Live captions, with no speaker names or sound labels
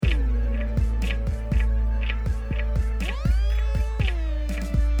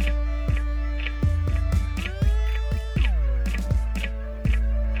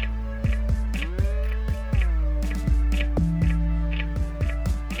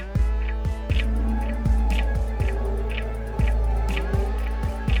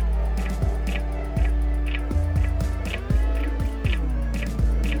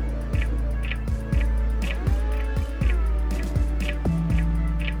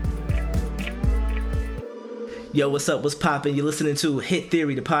Yo, what's up? What's poppin'? You're listening to Hit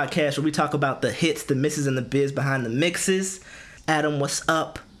Theory, the podcast where we talk about the hits, the misses, and the biz behind the mixes. Adam, what's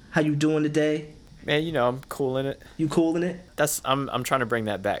up? How you doing today? Man, you know, I'm cooling it. You cooling it? I'm trying to bring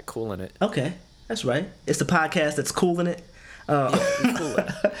that back, cooling it. Okay, that's right. It's the podcast that's cooling it. We cool it.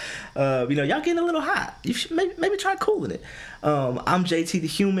 You know, y'all getting a little hot. You should maybe try cooling it. I'm JT the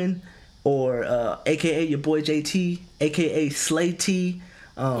Human, or AKA your boy JT, AKA Slay T.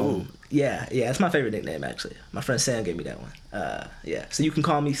 Yeah, it's my favorite nickname actually. My friend Sam gave me that one. Yeah, so you can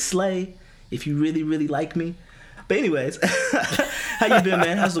call me Slay if you really, really like me. But anyways, how you been,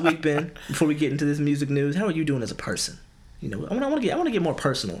 man? How's the week been? Before we get into this music news, how are you doing as a person? You know, I want to get more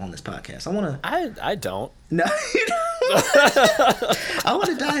personal on this podcast. I don't. No, you don't. I want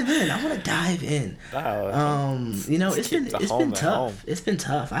to dive in. You know, it's been tough. It's been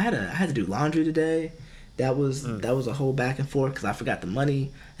tough. I had to do laundry today. That was a whole back and forth because I forgot the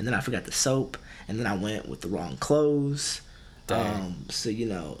money, and then I forgot the soap, and then I went with the wrong clothes. So you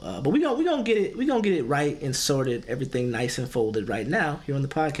know, but we gonna get it right and sorted, everything nice and folded right now here on the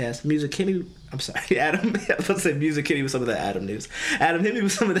podcast. Music hit me. I'm sorry, Adam. I was about to say music hit me with some of that Adam news. Adam, hit me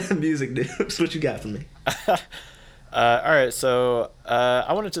with some of that music news. What you got for me? All right, so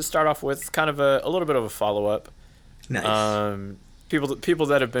I wanted to start off with kind of a little bit of a follow up. Nice. People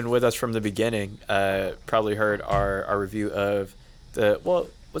that have been with us from the beginning probably heard our review of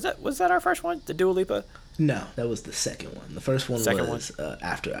was that our first one, the Dua Lipa? No, that was the second one. The first one was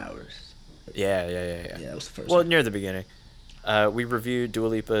After Hours. Yeah. Yeah, that was the first one. one. Near the beginning. We reviewed Dua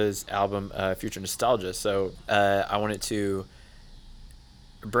Lipa's album, Future Nostalgia. So I wanted to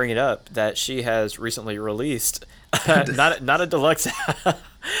bring it up that she has recently released not a deluxe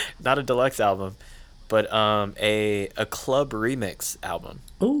not a deluxe album, but a club remix album.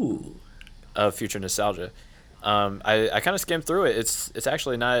 Ooh. Of Future Nostalgia. I kind of skimmed through it. It's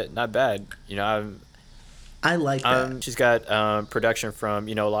actually not bad. You know, I like that. She's got production from,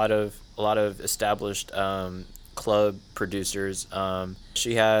 you know, a lot of established club producers.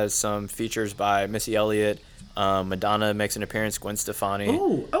 She has some features by Missy Elliott. Madonna makes an appearance. Gwen Stefani.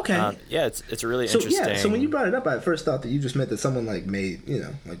 Oh, okay. Yeah, it's really interesting. Yeah, so when you brought it up, I first thought that you just meant that someone like made, you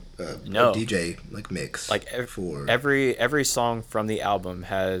know, like a DJ like mix. Like every song from the album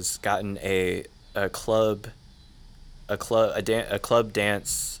has gotten a club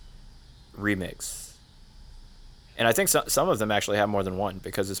dance remix. And I think some of them actually have more than one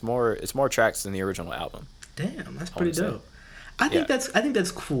because it's more tracks than the original album. Damn, that's pretty dope. I think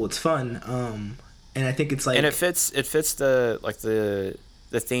that's cool. It's fun. And I think it's like, and it fits the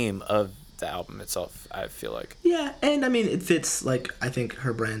theme of the album itself, I feel like. Yeah, and I mean it fits, like, I think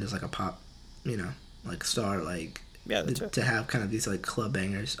her brand is like a pop, you know, like star, like, yeah, to have kind of these like club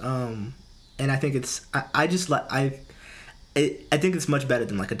bangers. And I think it's I think it's much better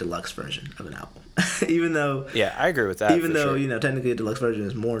than like a deluxe version of an album. Even though, yeah, I agree with that. Even though, sure, you know, technically a deluxe version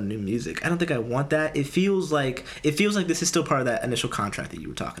is more new music, I don't think I want that. It feels like this is still part of that initial contract that you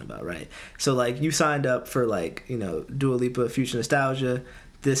were talking about, right? So like you signed up for, like, you know, Dua Lipa Future Nostalgia.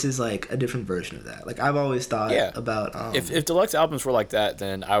 This is like a different version of that. Like I've always thought about if deluxe albums were like that,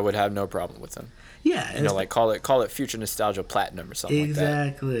 then I would have no problem with them. Yeah, you know, like call it Future Nostalgia Platinum or something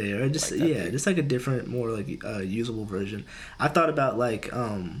exactly, like that. Or just just like a different, more like usable version. I thought about like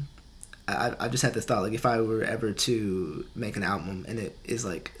I just had this thought, like if I were ever to make an album and it is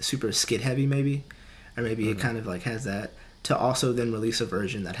like super skit heavy maybe, or maybe it kind of like has that, to also then release a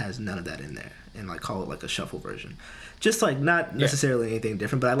version that has none of that in there and like call it like a shuffle version. Just like not necessarily anything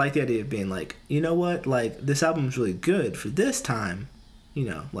different, but I like the idea of being like, you know what, like this album's really good for this time, you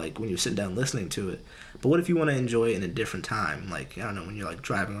know, like when you're sitting down listening to it. But what if you want to enjoy it in a different time? Like, I don't know, when you're like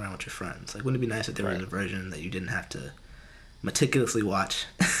driving around with your friends. Like, wouldn't it be nice if there was a version that you didn't have to meticulously watch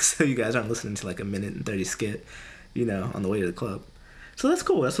so you guys aren't listening to like a minute and 30 skit, you know, on the way to the club? So that's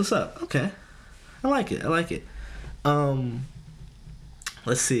cool. That's what's up. Okay. I like it.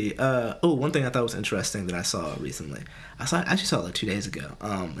 Let's see. One thing I thought was interesting that I saw recently. I actually saw it like 2 days ago.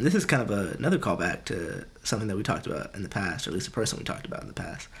 And this is kind of another callback to something that we talked about in the past, or at least a person we talked about in the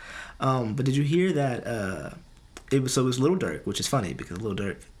past. But did you hear that it was Lil Durk, which is funny because Lil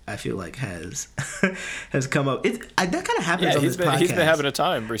Durk, I feel like, has come up. That kind of happens on this podcast. He's been having a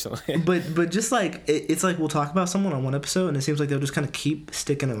time recently. but just like it's like we'll talk about someone on one episode, and it seems like they'll just kind of keep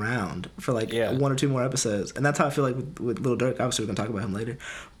sticking around for like one or two more episodes, and that's how I feel like with Lil Durk. Obviously, we're gonna talk about him later,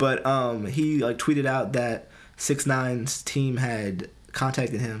 but he like tweeted out that 6ix9ine's team had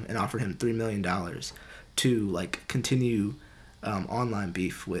contacted him and offered him $3 million to like continue online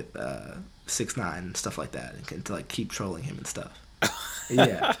beef with 6ix9ine and stuff like that, and to like keep trolling him and stuff.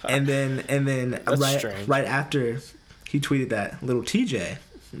 Yeah, and then right after he tweeted that, little TJ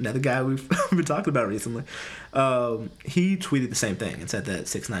another guy we've been talking about recently, he tweeted the same thing and said that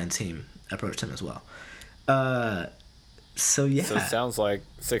 6ix9ine team approached him as well. So yeah. So it sounds like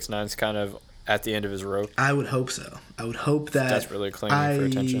 6ix9ine's kind of at the end of his rope. I would hope so. I would hope that desperately clinging for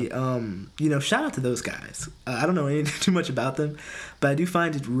attention. You know, shout out to those guys. I don't know too much about them, but I do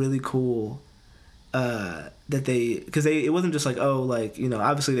find it really cool that it wasn't just like, oh, like, you know,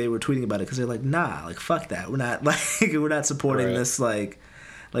 obviously they were tweeting about it because they're like, nah, like, fuck that. We're not like we're not supporting this like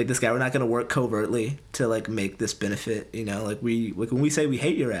this guy. We're not gonna work covertly to like make this benefit. You know, like when we say we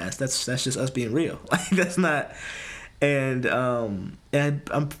hate your ass, that's just us being real. Like that's not. And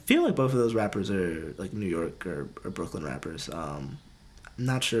I feel like both of those rappers are like New York or Brooklyn rappers. I'm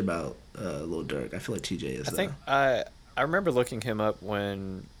not sure about Lil Durk. I feel like TJ is. I think I remember looking him up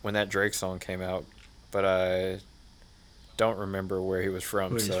when that Drake song came out, but I don't remember where he was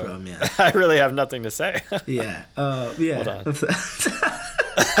from. Where he's from, yeah. I really have nothing to say. Yeah. Yeah. Hold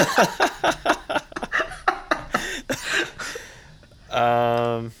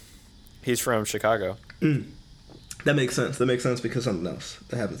on. He's from Chicago. That makes sense. That makes sense because something else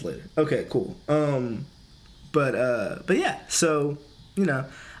that happens later. Okay, cool. But yeah. So, you know,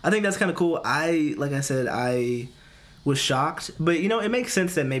 I think that's kind of cool. Like I said, I was shocked, but you know, it makes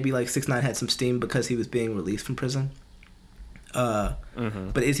sense that maybe like 6ix9ine had some steam because he was being released from prison. But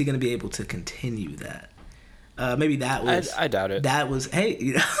is he going to be able to continue that? Maybe that was. I doubt it. That was. Hey,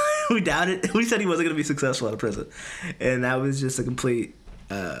 you know, we doubted. We said he wasn't going to be successful out of prison, and that was just a complete.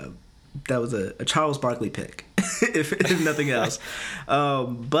 That was a Charles Barkley pick, if nothing else.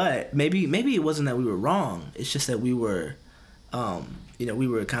 But maybe it wasn't that we were wrong. It's just that we were, you know, we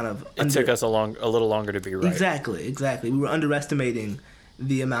were kind of. It took us a little longer to be right. Exactly. We were underestimating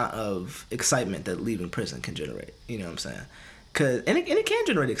the amount of excitement that leaving prison can generate. You know what I'm saying? And it can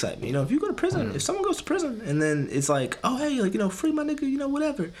generate excitement. You know, if you go to prison, if someone goes to prison and then it's like, oh hey, like, you know, free my nigga, you know,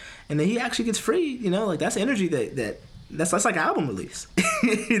 whatever, and then he actually gets free, you know, like that's energy that's like an album release.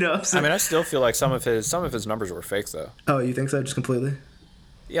 You know what I'm saying? I mean, I still feel like some of his numbers were fake though. Oh, you think so? Just completely?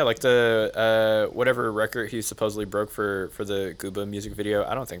 Yeah, like the whatever record he supposedly broke for the Gooba music video,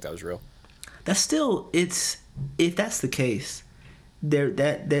 I don't think that was real. That's still, if that's the case,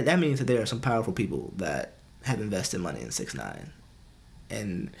 that means that there are some powerful people that have invested money in 6ix9ine.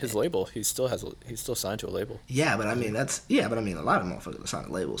 And his label, he's still signed to a label. Yeah, but I mean a lot of motherfuckers are signed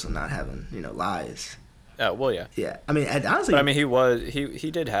to labels and not having, you know, lies. Well, yeah. Yeah, I mean, honestly. But I mean,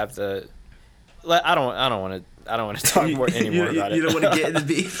 he did have the. I don't want to talk anymore about it. You don't want to get in the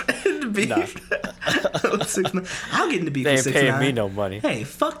beef. Nah. I'll get in the beef they with 6ix9ine. They ain't paying me no money. Hey,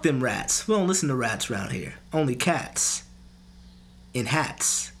 fuck them rats. We don't listen to rats around here. Only cats. In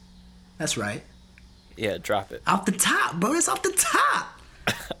hats. That's right. Yeah, drop it. Off the top, bro. It's off the top.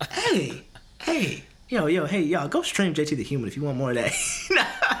 Hey. Yo, hey, y'all, go stream JT the Human if you want more of that.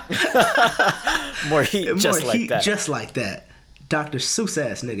 More heat, just like that. Dr. Seuss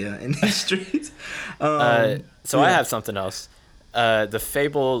ass nigga in these streets. I have something else. The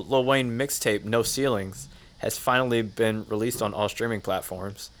fabled Lil Wayne mixtape, No Ceilings, has finally been released on all streaming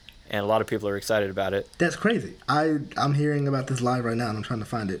platforms, and a lot of people are excited about it. That's crazy. I'm hearing about this live right now, and I'm trying to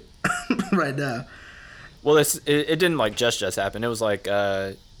find it right now. Well, it didn't like just happen. It was like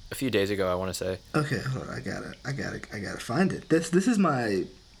a few days ago, I want to say. Okay, hold on. I gotta find it. This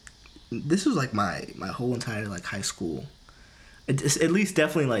was like my whole entire like high school. At least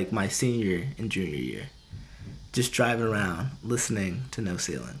definitely like my senior and junior year. Just driving around listening to No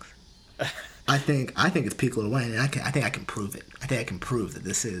Ceilings. I think it's peak Lil Wayne, and I think I can prove it. I think I can prove that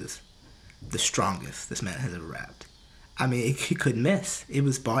this is the strongest this man has ever rapped. I mean, he couldn't miss. It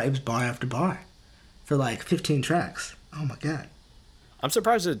was bar after bar for like 15 tracks. Oh my god. I'm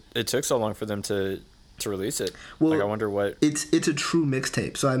surprised it took so long for them to release it. Well, like, I wonder what... It's a true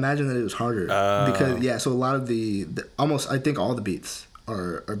mixtape, so I imagine that it was harder. Because, yeah, so a lot of the almost, I think all the beats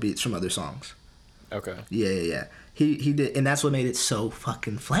are beats from other songs. Okay. Yeah. He did, and that's what made it so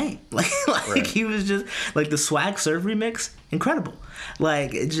fucking flame. Like right. He was just, like, the Swag Surf remix, incredible.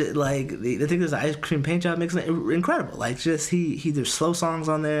 Like, I think there's the Ice Cream Paint Job mix, incredible. Like, just, there's slow songs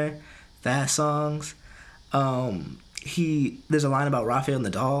on there, fast songs. There's a line about Rafael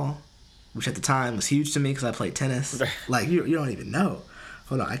Nadal, which at the time was huge to me because I played tennis. Like, you don't even know.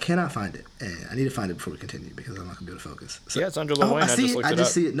 Hold on, I cannot find it, and I need to find it before we continue because I'm not gonna be able to focus. So, yeah, it's under Lil Wayne. I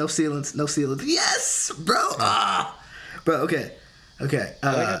just see it. No ceilings. Yes, bro. Bro. Okay. I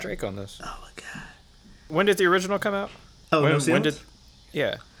got Drake on this. Oh my god. When did the original come out? Oh, No Ceilings?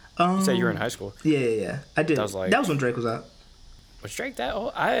 Yeah. You said you were in high school. Yeah. I did. That was when Drake was out. Was Drake that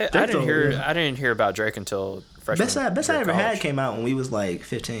old? I didn't hear about Drake until freshman. Best I ever had came out when we was like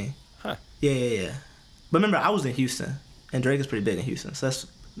 15. Huh. Yeah. But remember, I was in Houston, and Drake is pretty big in Houston, so that's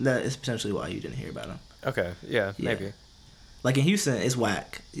That is potentially why you didn't hear about him. Okay, yeah, Yeah. maybe. Like in Houston, it's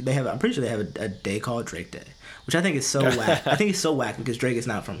whack. I'm pretty sure they have a day called Drake Day, which I think is so whack. I think it's so whack because Drake is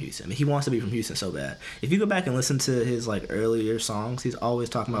not from Houston. I mean, he wants to be from Houston so bad. If you go back and listen to his like earlier songs, he's always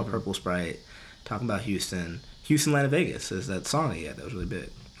talking about Purple Sprite, talking about Houston. Houston, Land of Vegas is that song he had that was really big.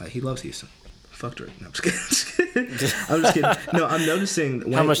 Like he loves Houston. Fuck Drake. No, I'm just kidding. I'm just kidding. No, I'm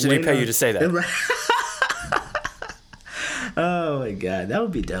noticing. How much did he pay you to say that? Oh my god, that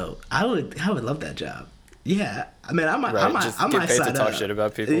would be dope. I would love that job. Yeah, I mean, I might Just get paid sign to talk up. shit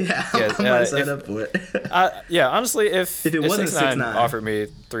about people. Yeah, I might sign up for it. Yeah, honestly, if it wasn't 6ix9ine 6ix9ine. offered me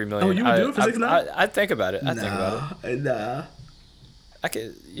 $3 million, Oh, you would do it for 6ix9ine? I'd think about it. I'd think about it. Nah. I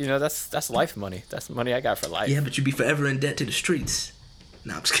could, that's life money. That's money I got for life. Yeah, but you'd be forever in debt to the streets.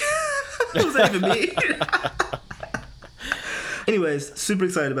 No, I'm just kidding. What does that even mean? Anyways, super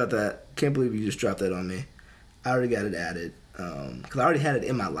excited about that. Can't believe you just dropped that on me. I already got it added. Because I already had it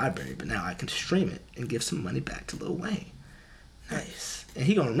in my library, but now I can stream it and give some money back to Lil Wayne. Nice. And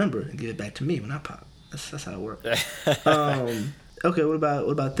he gonna remember and give it back to me when I pop. That's how it works. Okay, what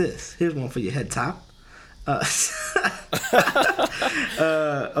about this? Here's one for your head top. Apparently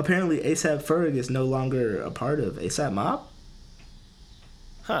ASAP Ferg is no longer a part of ASAP Mob.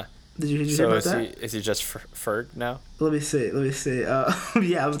 Huh. Did you hear about that? Is he just Ferg now? Let me see.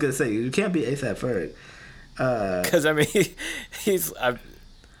 Yeah, I was gonna say you can't be ASAP Ferg. Because I mean,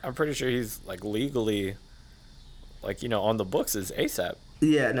 I'm pretty sure he's like legally, like on the books as ASAP.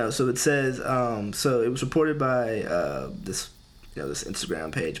 Yeah, no. So it says, so it was reported by this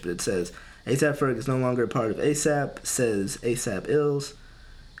Instagram page, but it says ASAP Ferg is no longer a part of ASAP. Says ASAP Ills,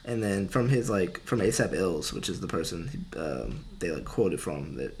 and then from ASAP Ills, which is the person they like quoted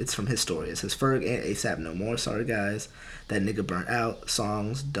from. It's from his story. It says Ferg and ASAP no more. Sorry guys, that nigga burnt out.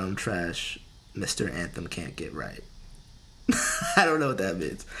 Songs dumb trash. Mr. Anthem can't get right. I don't know what that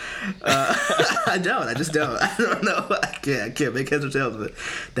means. I don't. I just don't. I don't know. I can't make heads or tails of it.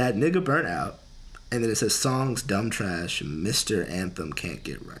 That nigga burnt out. And then it says songs dumb trash. Mr. Anthem can't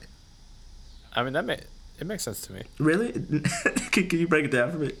get right. I mean, it makes sense to me. Really? Can you break it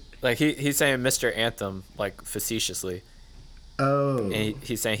down for me? Like he's saying Mr. Anthem like facetiously. Oh. And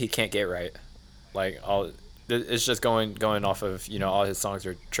he's saying he can't get right. Like it's just going off of all his songs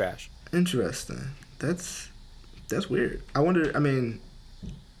are trash. Interesting. That's weird. I wonder. I mean,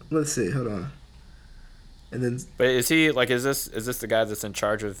 let's see. Hold on. And then. But is he like? Is this the guy that's in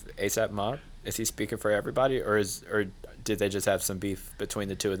charge of ASAP Mob? Is he speaking for everybody, or did they just have some beef between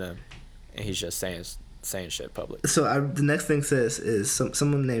the two of them, and he's just saying shit public? So the next thing says is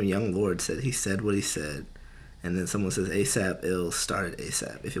someone named Young Lord said he said what he said, and then someone says ASAP Ills started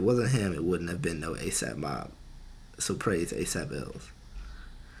ASAP. If it wasn't him, it wouldn't have been no ASAP Mob. So praise ASAP Ills.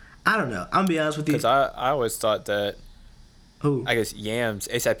 I don't know. I'm gonna be honest with you. Because I always thought that. Who? I guess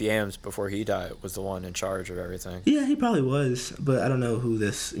ASAP Yams, before he died, was the one in charge of everything. Yeah, he probably was, but I don't know who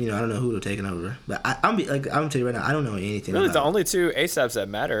this. I don't know who they're taking over. But I'm gonna tell you right now, I don't know anything. Really, about the only two ASAPs that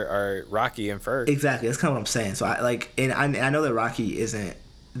matter are Rocky and Ferg. Exactly. That's kind of what I'm saying. So I know that Rocky isn't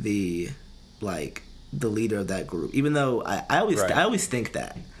the leader of that group, even though I always think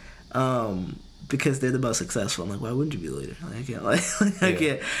that. Because they're the most successful. I'm like, why wouldn't you be the leader? Like, I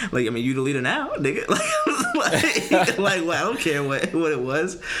can't. I mean, you the leader now, nigga. Well, I don't care what it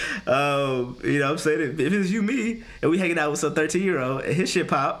was. I'm saying if it's you, me, and we hanging out with some 13-year-old and his shit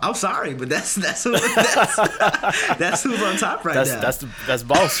pop, I'm sorry, but that's who's on top right now. That's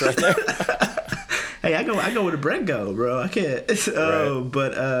boss right there. Hey, I go where the bread go, bro. I can't.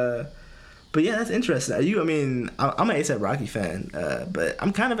 Right. But yeah, that's interesting. I'm an ASAP Rocky fan, but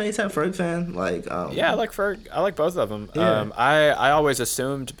I'm kind of an ASAP Ferg fan. Yeah, I like Ferg. I like both of them. Yeah. I always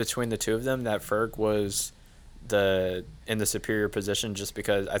assumed between the two of them that Ferg was in the superior position, just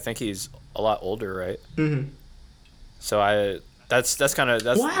because I think he's a lot older, right? Mm-hmm. So that was kind of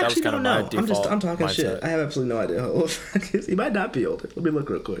my default. I'm talking mindset. shit. I have absolutely no idea how old Ferg is. He might not be older. Let me look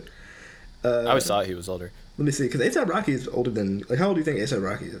real quick. I always thought he was older. Let me see, because ASAP Rocky is older than how old do you think ASAP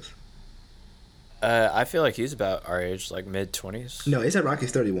Rocky is? I feel like he's about our age, like mid-20s. No, ASAP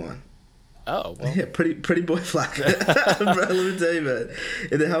Rocky's 31. Oh, well. Yeah, pretty boy flock. Bro, let me tell you, man.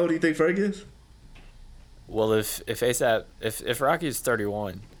 And then how old do you think Ferg is? Well, if Rocky's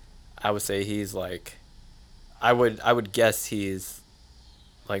 31, I would say he's like, I would guess he's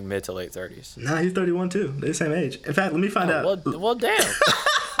like mid to late 30s. Nah, he's 31 too. They're the same age. In fact, let me find out. Well, damn.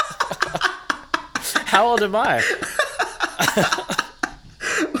 How old am I?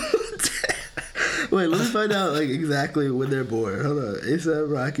 Wait, let me find out exactly when they're born. Hold on.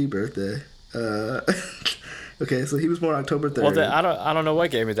 ASAP Rocky birthday. Okay, so he was born October 3rd. Well, then, I don't know what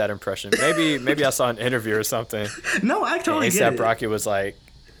gave me that impression. Maybe I saw an interview or something. No, I totally get it. ASAP Rocky was like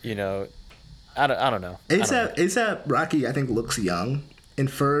you know, I don't know. ASAP Rocky, I think, looks young, and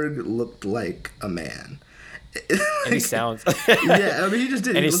Ferg looked like a man. And he sounds. Yeah, I mean, he just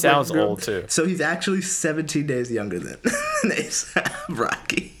did. And he sounds like, old too. So he's actually 17 days younger than ASAP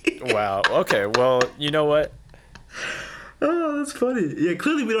Rocky. Wow. Okay. Well, you know what? Oh, that's funny. Yeah,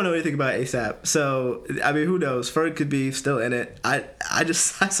 clearly we don't know anything about ASAP. So, I mean, who knows? Ferg could be still in it. I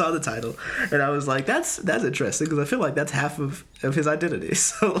saw the title, and I was like, that's interesting, because I feel like that's half of his identity.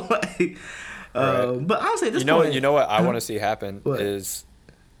 So, like, right. But honestly, at this point... You know what I want to see happen is...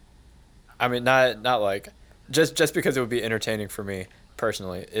 I mean, not like... Just because it would be entertaining for me,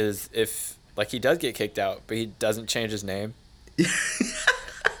 personally, is if, like, he does get kicked out, but he doesn't change his name.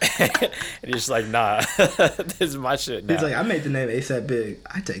 And he's just like, nah, this is my shit now. He's like, I made the name ASAP Big.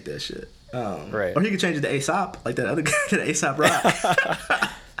 I take that shit. Right. Or he could change it to Aesop, like that other guy, to Aesop Rock.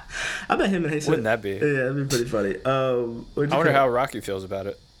 I bet him and ASAP. Wouldn't that be? Yeah, that'd be pretty funny. I wonder how Rocky feels about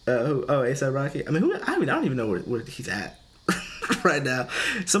it. ASAP Rocky? I mean, I don't even know where he's at right now.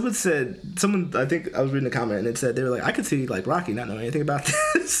 Someone, I think I was reading a comment, and it said, they were like, I could see, like, Rocky not knowing anything about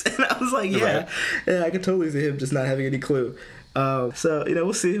this. And I was like, yeah. Right. Yeah, I could totally see him just not having any clue. So, you know,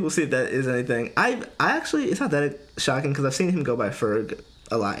 we'll see if that is anything. I actually, it's not that shocking, because I've seen him go by Ferg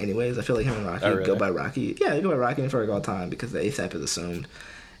a lot anyways. I feel like him and Rocky go by Rocky. Yeah, they go by Rocky and Ferg all the time, because the ASAP is assumed.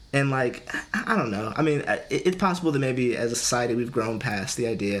 And, like, I don't know. I mean, it's possible that maybe as a society we've grown past the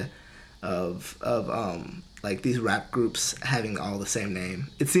idea of like, these rap groups having all the same name.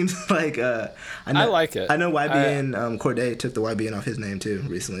 It seems like, I like it. I know YBN, Cordae took the YBN off his name, too,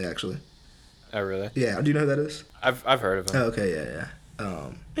 recently, actually. Oh, really? Yeah. Do you know who that is? I've heard of him. Oh, okay, yeah.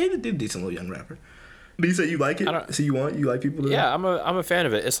 He's a decent little young rapper. But you say you like it? So you like people to... Yeah, I'm a fan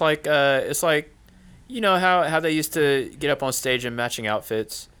of it. It's like you know how they used to get up on stage in matching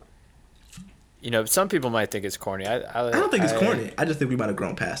outfits. You know, some people might think it's corny. I don't think it's corny. I just think we might have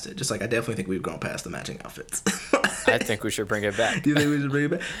grown past it. Just like I definitely think we've grown past the matching outfits. I think we should bring it back. Do you think we should bring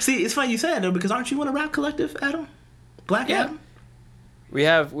it back? See, it's funny you say that, though, because aren't you in a rap collective, Adam? Black Adam? We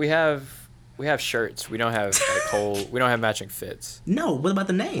have shirts. We don't have we don't have matching fits. No, what about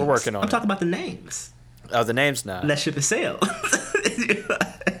the names? We're working on it. I'm talking about the names. Oh, the names now. That ship has sailed.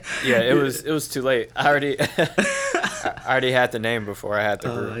 Yeah, it was too late. I already had the name before I had the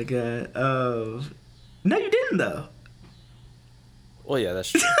group. Oh my god. No, you didn't though. Well, yeah,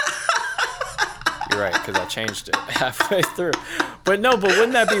 that's true. You're right, because I changed it halfway through. But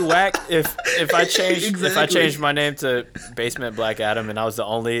wouldn't that be whack if I changed my name to Basement Black Adam and I was the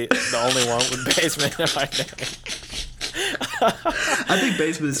only one with Basement in my name? I think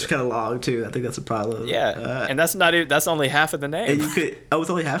Basement is kind of long too. I think that's a problem. Yeah, and that's only half of the name. And it's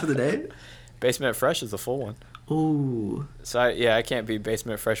only half of the name. Basement Fresh is the full one. Ooh. So I can't be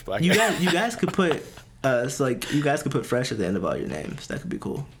Basement Fresh Black. You guys could put you guys could put Fresh at the end of all your names. That could be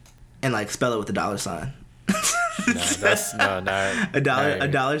cool. And like spell it with a $sign. No.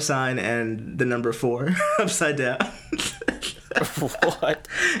 A $sign and the number 4 upside down. What?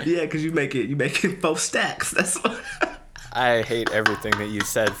 Yeah, because you make it both stacks. That's what. I hate everything that you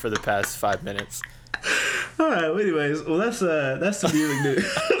said for the past 5 minutes. All right. Well, anyways, that's the music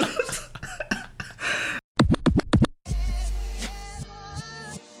news.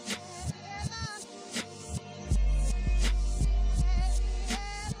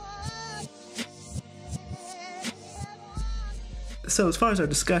 So as far as our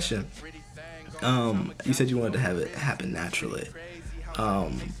discussion, you said you wanted to have it happen naturally.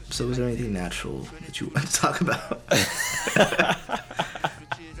 So is there anything natural that you want to talk about?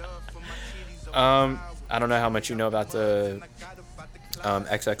 I don't know how much you know about the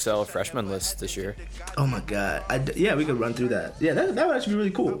XXL freshman list this year. Oh my god. Yeah, we could run through that. Yeah, that would actually be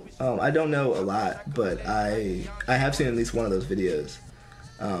really cool. I don't know a lot, but I have seen at least one of those videos,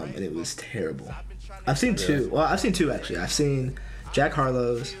 and it was terrible. I've seen two. Well, I've seen two actually. I've seen Jack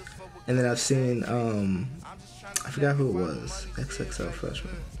Harlow's, and then I've seen I forgot who it was. XXL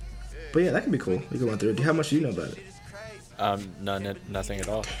freshman. But yeah, that could be cool. We could run through it. How much do you know about it? Nothing at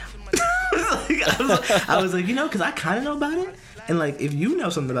all. I was like, because I kind of know about it, and like if you know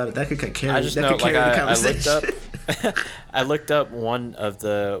something about it, that could carry. The conversation. I looked up one of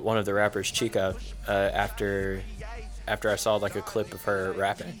the rappers, Chica, after I saw like a clip of her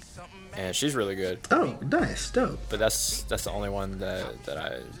rapping. And she's really good. Oh, nice, dope. But that's the only one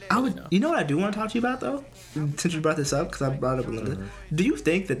that I would know. You know what I do want to talk to you about though, since you brought this up, because I brought it up a little bit. Do you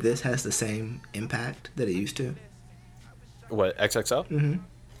think that this has the same impact that it used to? What, XXL? Mm-hmm.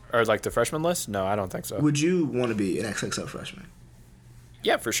 Or like the freshman list? No, I don't think so. Would you want to be an XXL freshman?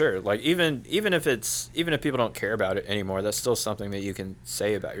 Yeah, for sure. Like even if people don't care about it anymore, that's still something that you can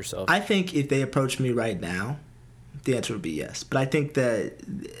say about yourself. I think if they approached me right now the answer would be yes. But I think that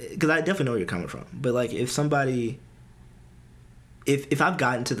because I definitely know where you're coming from. But like if somebody, if I've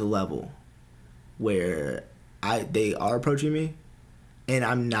gotten to the level where they are approaching me, and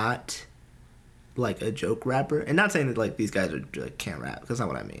I'm not like a joke rapper, and not saying that like these guys are like can't rap, that's not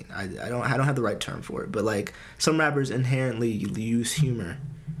what I mean. I don't have the right term for it, but like some rappers inherently use humor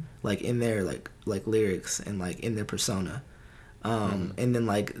like in their like lyrics and like in their persona. And then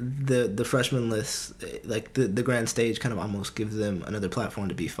like the freshman list, like the grand stage kind of almost gives them another platform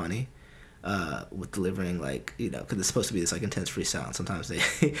to be funny with delivering, like, you know, because it's supposed to be this like intense freestyle, and sometimes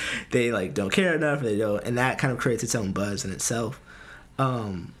they they like don't care enough, or they don't, and that kind of creates its own buzz in itself.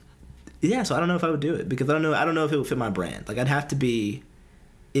 Yeah, so I don't know if I would do it, because I don't know if it would fit my brand. Like, I'd have to be,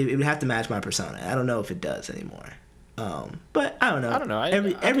 it would have to match my persona. I don't know if it does anymore. But I don't know. I don't know. I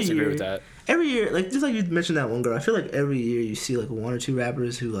Every disagree year, with that. Every year, like just like you mentioned that one girl, I feel like every year you see like one or two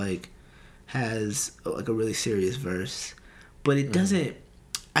rappers who like has like a really serious verse, but it doesn't.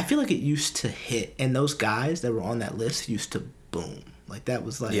 I feel like it used to hit, and those guys that were on that list used to boom. Like that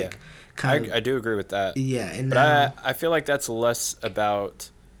was like I do agree with that. Yeah, and but I feel like that's less about.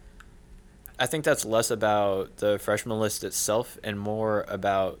 I think that's less about the freshman list itself and more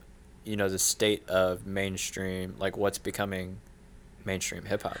about, you know, the state of mainstream, like what's becoming mainstream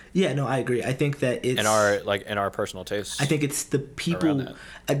hip hop. Yeah, no, I agree. I think that it's in our personal tastes. I think it's the people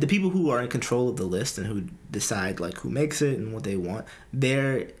who are in control of the list and who decide like who makes it and what they want.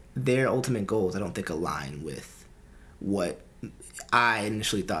 Their ultimate goals, I don't think, align with what I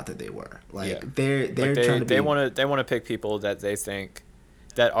initially thought that they were. Like they're trying to they want to pick people that they think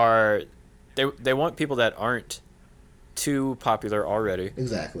that are they want people that aren't too popular already.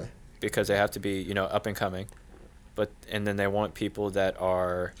 Exactly. Because they have to be, you know, up and coming. And then they want people that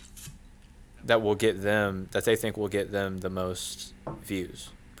they think will get them the most views,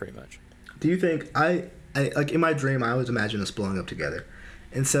 pretty much. Do you think I like in my dream I always imagine us blowing up together,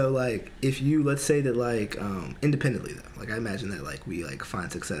 and so like if you, let's say that like independently though, like I imagine that like we like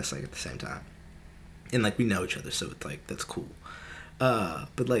find success like at the same time, and like we know each other, so it's like that's cool.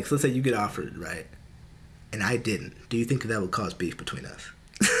 But like so let's say you get offered, right, and I didn't. Do you think that would cause beef between us?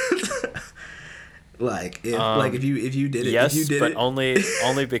 Like if you did it, yes, if you did but it.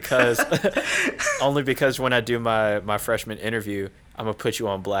 only because when I do my freshman interview, I'm gonna put you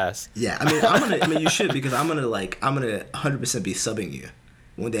on blast. Yeah, I mean you should, because I'm gonna 100% be subbing you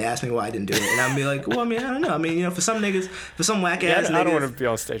when they ask me why I didn't do it, and I'm be like, well, I mean, I don't know. I mean, you know, for some niggas, for some whack ass niggas, I don't want to be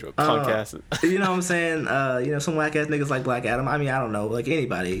on stage with punk asses. You know what I'm saying? You know, some whack ass niggas like Black Adam. I mean, I don't know, like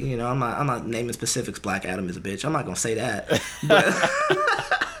anybody. You know, I'm not naming specifics. Black Adam is a bitch. I'm not gonna say that. But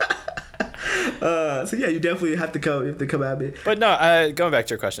so yeah, you definitely have to come at me. But no, going back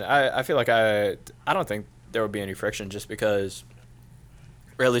to your question, I feel like I don't think there would be any friction, just because,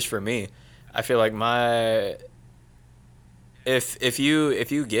 or at least for me, I feel like if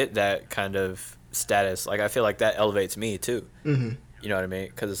you get that kind of status, like I feel like that elevates me too. Mm-hmm. You know what I mean?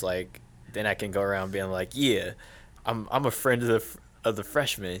 Because it's like then I can go around being like, yeah, I'm a friend of the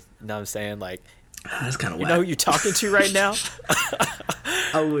freshmen. You know what I'm saying? Like, that's kind of you know who you talking to right now?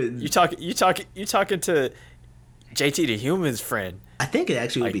 I would. You talking to JT the Human's friend. I think it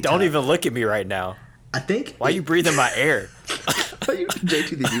actually would be. Don't tough. even look at me right now. I think. Why you breathing my air?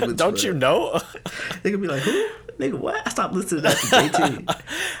 JT the Human's Don't friend. You know? They could be like, who? Nigga, what? I stopped listening to that to JT.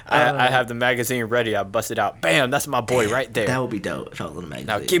 I have the magazine ready. I bust it out. Bam, that's my boy right there. That would be dope if I was on the magazine.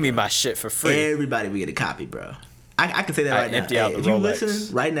 Now give me my shit for free. Everybody would get a copy, bro. I can say that right now. Empty out the if you Rolex.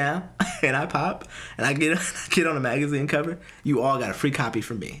 listening right now and I pop and I get on a magazine cover, you all got a free copy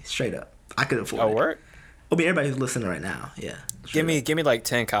from me, straight up. I could afford it. Oh, word? I mean, everybody who's listening right now, yeah. Give me like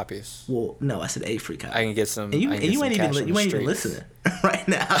 10 copies. Well, no, I said a free copy. I can get some. And you ain't even listening right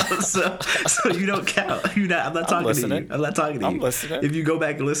now, so you don't count. I'm not talking to you. I'm not talking to you. I'm listening. If you go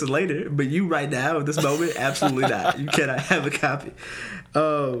back and listen later, but you right now at this moment, absolutely not. You cannot have a copy.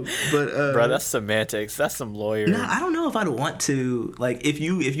 But bro, that's semantics. That's some lawyer. No, I don't know if I'd want to. Like, if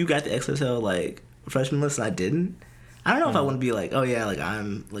you got the XXL like freshman list and I didn't, I don't know if I want to be like, oh yeah, like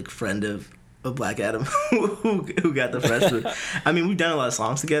I'm like friend of Black Adam who got the freshman. I mean, we've done a lot of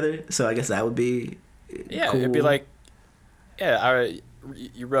songs together, so I guess that would be cool. It'd be like,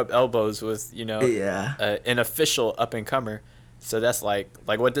 you rub elbows with, you know, an official up and comer. So that's like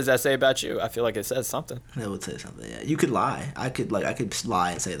what does that say about you? I feel like it says something. It would say something. Yeah, you could lie. I could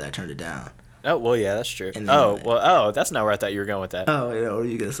lie and say that I turned it down. Oh well, yeah, that's true. That's not where I thought you were going with that. Oh yeah, what were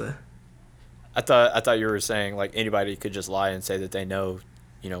you gonna say? I thought you were saying like anybody could just lie and say that they know,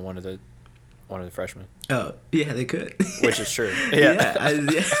 you know, one of one of the freshmen. Oh, yeah, they could. Which is true. Yeah,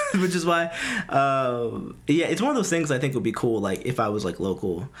 which is why, yeah, it's one of those things I think would be cool, like, if I was, like,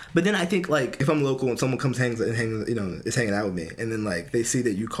 local. But then I think, like, if I'm local and someone comes is hanging out with me, and then, like, they see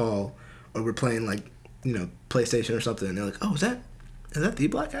that you call, or we're playing, like, PlayStation or something, and they're like, oh, is that the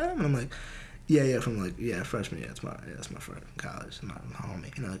Black Adam? And I'm like, yeah, from, like, freshman, that's my friend from college, my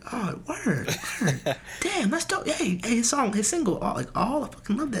homie. And they're like, oh, word. Damn, that's dope. Hey, his single, I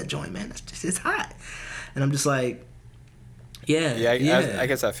fucking love that joint, man. It's hot. And I'm just like, yeah. I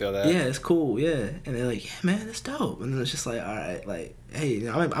guess I feel that. Yeah, it's cool, yeah. And they're like, yeah, man, it's dope. And then it's just like, all right, like, hey,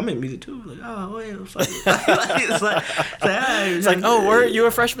 I'm in music too. Like, oh, wait, it's like, it's like, oh, were you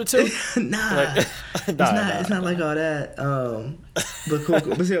a freshman too? Nah, like, it's not like all that. But cool.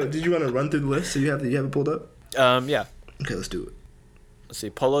 But so, did you want to run through the list? So you have it pulled up? Yeah. Okay, let's do it. Let's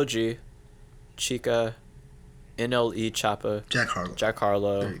see, Polo G, Chica, NLE Choppa, Jack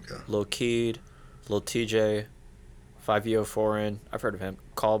Harlow. There you go. Lil Keed, Lil TJ, 5EO Foreign, I've heard of him,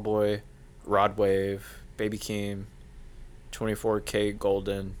 Callboy, Rod Wave, Baby Keem, 24K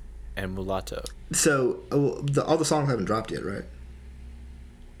Golden, and Mulatto. So all the songs haven't dropped yet, right?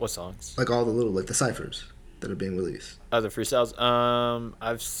 What songs? Like all the little, like the ciphers that are being released. Oh, the freestyles.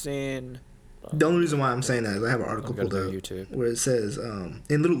 I've seen. The only reason why I'm saying that is I have an article pulled up YouTube where it says, and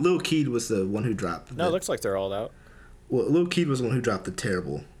Lil Keed was the one who dropped. No, it looks like they're all out. Well, Lil Keed was the one who dropped the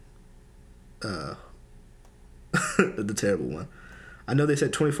terrible, the terrible one. I know they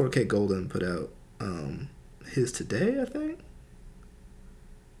said 24K Golden put out his today, I think.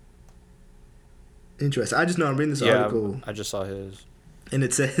 Interesting. I just know I'm reading this article. I just saw his. And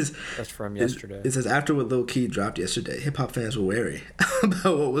it says... That's from yesterday. It says, after what Lil Keed dropped yesterday, hip-hop fans were wary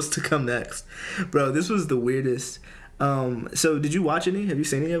about what was to come next. Bro, this was the weirdest. So, did you watch any? Have you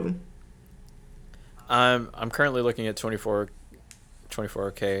seen any of them? I'm currently looking at 24K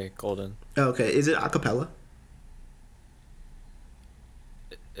Golden. Oh, okay. Is it a cappella?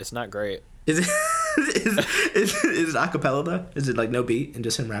 It's not great. Is it is it a cappella, though? Is it, like, no beat and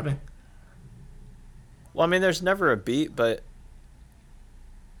just him rapping? Well, I mean, there's never a beat, but...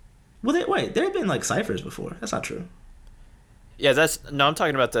 Well, there have been like ciphers before. That's not true. Yeah, I'm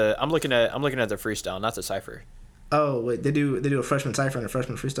talking about I'm looking at the freestyle, not the cipher. Oh wait, they do a freshman cipher and a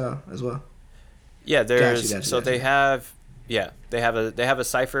freshman freestyle as well. Yeah, they have a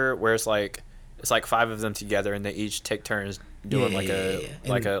cipher where it's like 5 of them together and they each take turns doing like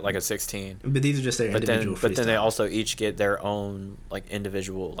a 16. But these are just their individual freestyle. But then they also each get their own like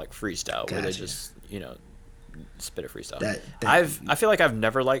individual like freestyle where they just spit a freestyle. I feel like I've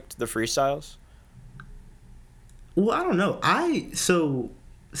never liked the freestyles. Well, I don't know.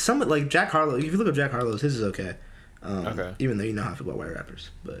 Some like Jack Harlow. If you look up Jack Harlow's, his is okay. Okay. Even though you know how I feel about white rappers,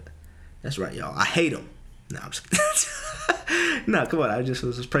 but that's right, y'all. I hate them. No, I'm just no, come on. I just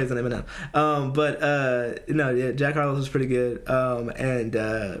was praising Eminem. Jack Harlow's was pretty good. And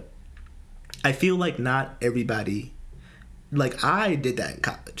I feel like not everybody. Like I did that in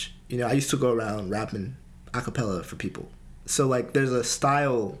college. I used to go around rapping a cappella for people. So like there's a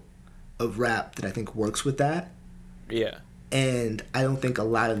style of rap that I think works with that. Yeah. And I don't think a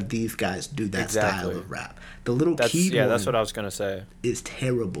lot of these guys do that style of rap. The Lil Keed one, that's what I was gonna say, is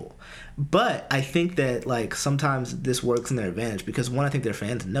terrible. But I think that like sometimes this works in their advantage because one, I think their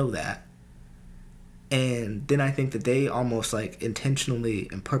fans know that. And then I think that they almost like intentionally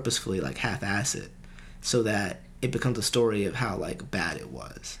and purposefully like half-ass it so that it becomes a story of how like bad it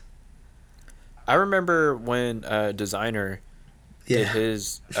was. I remember when Designer did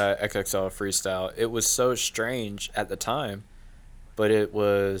his XXL freestyle. It was so strange at the time, but it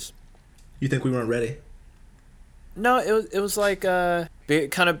was... You think we weren't ready? No, it was like kind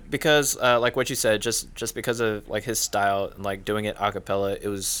of because like what you said, just because of like his style and like doing it a cappella, it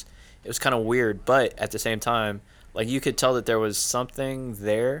was kind of weird, but at the same time, like you could tell that there was something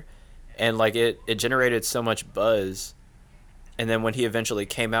there, and like it generated so much buzz. And then when he eventually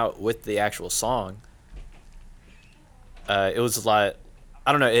came out with the actual song, it was a lot.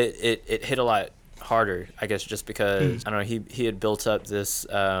 I don't know. It hit a lot harder, I guess, just because I don't know. He had built up this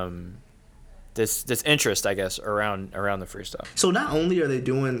this interest, I guess, around the freestyle. So not only are they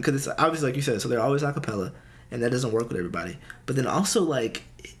doing, because it's obviously like you said, so they're always a cappella, and that doesn't work with everybody. But then also like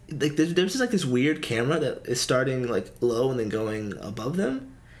there's just like this weird camera that is starting like low and then going above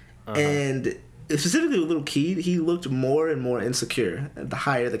them, and specifically with Lil Keed, he looked more and more insecure the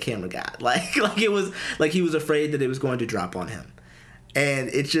higher the camera got. Like it was like he was afraid that it was going to drop on him. And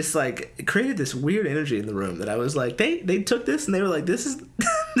it just like it created this weird energy in the room that I was like, they took this and they were like, this is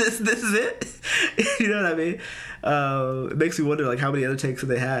this is it. You know what I mean? It makes me wonder like how many other takes did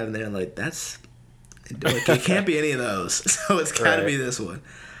they have, and they're like, it can't be any of those. So it's gotta be this one.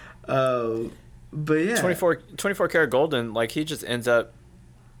 But yeah, 24 karat golden, like he just ends up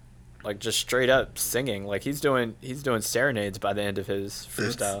like just straight up singing, like he's doing serenades by the end of his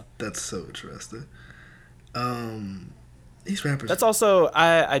freestyle. That's so interesting. These rappers. That's also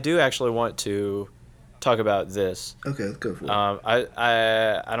I do actually want to talk about this. Okay, let's go for it.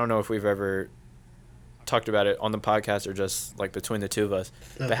 I don't know if we've ever talked about it on the podcast or just like between the two of us.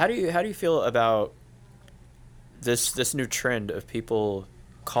 But how do you feel about this new trend of people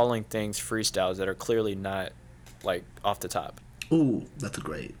calling things freestyles that are clearly not like off the top? Ooh, that's a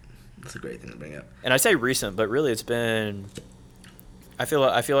great thing to bring up. And I say recent, but really it's been. I feel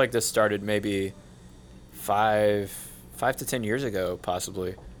like this started maybe 5 to 10 years ago,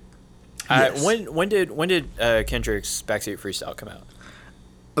 possibly. Yes. When did Kendrick's Backseat Freestyle come out?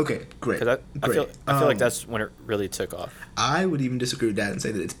 Okay, great. I feel like that's when it really took off. I would even disagree with that and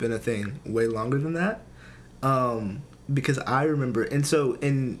say that it's been a thing way longer than that. Because I remember, and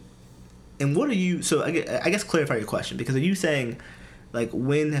what are you? So I guess clarify your question, because are you saying like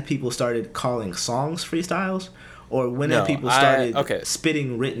when have people started calling songs freestyles, or when have people started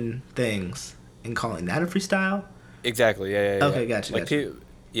spitting written things and calling that a freestyle? Exactly. Yeah. Okay, gotcha. Like gotcha.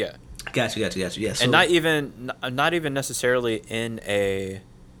 Yeah. Gotcha. Yeah. So, and not even necessarily in a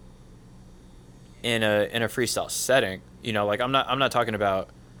freestyle setting. You know, like I'm not talking about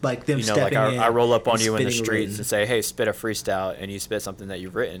like them. You know, stepping like I roll up on you in the streets written. and say, "Hey, spit a freestyle," and you spit something that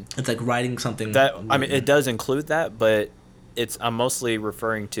you've written. It's like writing something. That I mean, it does include that, but I'm mostly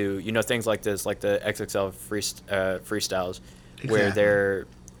referring to things like this, like the XXL freestyles, exactly.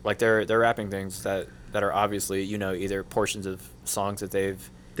 Where they're rapping things that are obviously either portions of songs that they've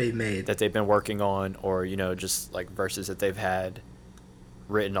made that they've been working on, or just like verses that they've had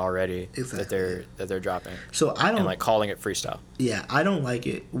written already, exactly. that they're dropping. So I don't and like calling it freestyle. Yeah, I don't like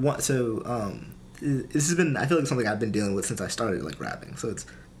it. So this has been, I feel like, something I've been dealing with since I started like rapping. So it's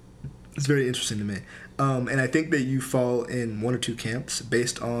very interesting to me. And I think that you fall in one or two camps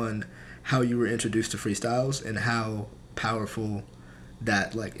based on how you were introduced to freestyles and how powerful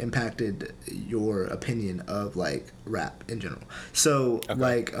that like impacted your opinion of like rap in general. So okay.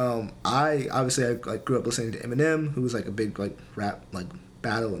 Like I like grew up listening to Eminem, who was like a big like rap like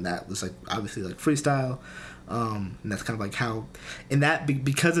battle, and that was like obviously like freestyle. And that's kind of like how, and that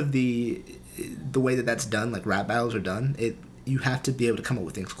because of the way that's done, like rap battles are done, you have to be able to come up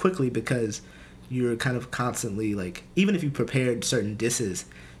with things quickly, because you're kind of constantly like, even if you prepared certain disses,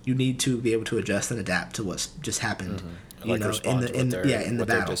 you need to be able to adjust and adapt to what's just happened. Mm-hmm. Like in the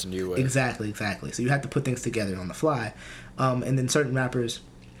battle. Exactly. So you have to put things together on the fly. And then certain rappers,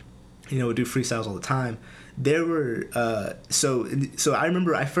 would do freestyles all the time. There were so I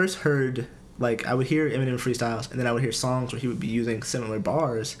remember I first heard, like, I would hear Eminem freestyles, and then I would hear songs where he would be using similar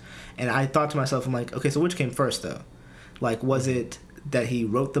bars, and I thought to myself, I'm like, okay, so which came first though? Like, was it that he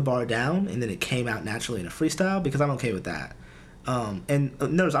wrote the bar down and then it came out naturally in a freestyle? Because I'm okay with that. And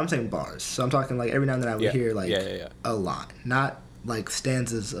notice I'm saying bars, so I'm talking like every now and then I would hear like a line, not like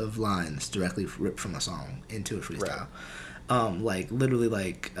stanzas of lines directly ripped from a song into a freestyle. Right. Like literally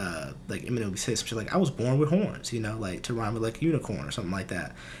like Eminem would say some shit like, I was born with horns, like to rhyme with like unicorn or something like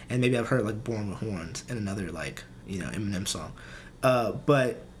that. And maybe I've heard like born with horns in another like Eminem song.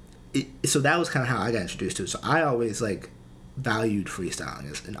 So that was kind of how I got introduced to it. So I always like valued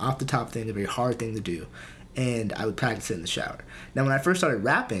freestyling as an off the top thing, a very hard thing to do. And I would practice it in the shower. Now, when I first started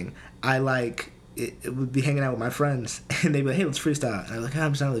rapping, I it would be hanging out with my friends, and they'd be like, hey, let's freestyle. And I was like,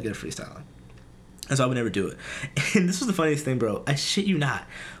 I'm just not really good at freestyling. And so I would never do it. And this was the funniest thing, bro. I shit you not.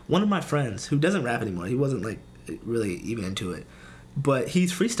 One of my friends, who doesn't rap anymore, he wasn't like really even into it, but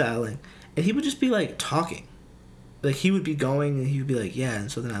he's freestyling, and he would just be like talking. Like he would be going, and he would be like, yeah, and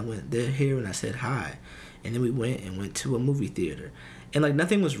so then I went there here, and I said hi. And then we went to a movie theater. And like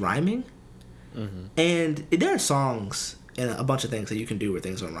nothing was rhyming. Mm-hmm. And there are songs and a bunch of things that you can do where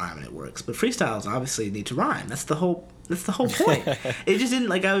things don't rhyme and it works, but freestyles obviously need to rhyme. That's the whole point. It just didn't,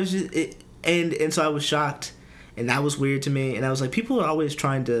 like, I was just and so I was shocked, and that was weird to me. And I was like, people are always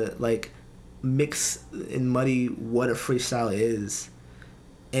trying to like mix and muddy what a freestyle is,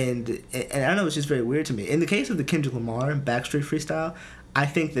 and I don't know, it's just very weird to me. In the case of the Kendrick Lamar Backstreet Freestyle, I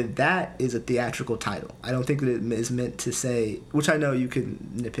think that is a theatrical title. I don't think that it is meant to say, which I know you could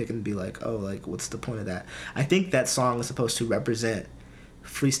nitpick and be like, oh, like, what's the point of that? I think that song is supposed to represent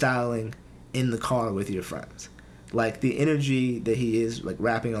freestyling in the car with your friends. Like, the energy that he is, like,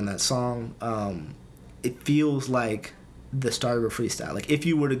 rapping on that song, it feels like the start of a freestyle. Like, if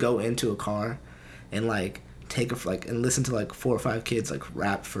you were to go into a car and, like, and listen to, like, 4 or 5 kids, like,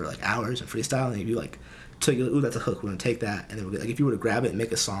 rap for, like, hours and freestyle, and you, like, so you're like, ooh, that's a hook, we're gonna take that, and then like, if you were to grab it and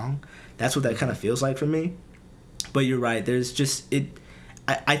make a song, that's what that kind of feels like for me. But you're right, there's just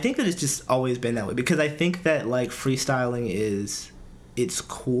I think that it's just always been that way because I think that like freestyling it's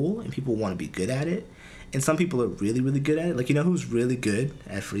cool and people want to be good at it, and some people are really really good at it. Like you know who's really good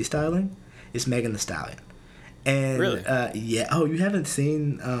at freestyling? It's Megan Thee Stallion. And Really? Yeah. Oh, you haven't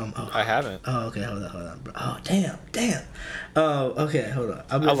seen? I haven't. Oh, okay. Hold on, bro. Oh, damn. Oh, okay. Hold on.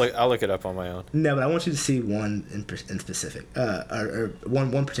 I'll look it up on my own. No, but I want you to see one in specific, or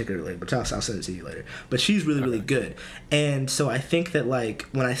one particularly. But I'll send it to you later. But she's really really good, and so I think that like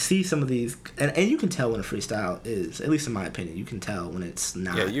when I see some of these, and you can tell when a freestyle is, at least in my opinion, you can tell when it's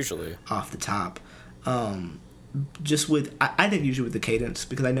not. Yeah, usually off the top. Just with I think usually with the cadence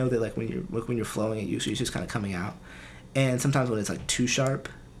because I know that like when you're flowing it usually it's just kind of coming out, and sometimes when it's like too sharp,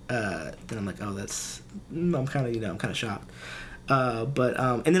 then I'm like I'm kind of shocked.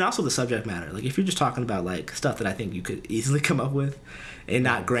 And then also the subject matter, like if you're just talking about like stuff that I think you could easily come up with, and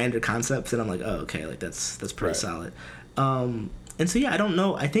not grander concepts, then I'm like okay, like that's pretty solid. And so yeah, I don't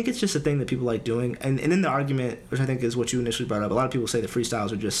know. I think it's just a thing that people like doing, and in the argument, which I think is what you initially brought up, a lot of people say that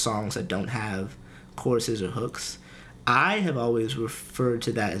freestyles are just songs that don't have choruses or hooks. I have always referred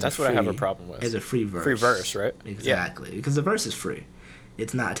to that as that's what I have a problem with. As a free verse. Free verse, right? Exactly, yeah. Because the verse is free,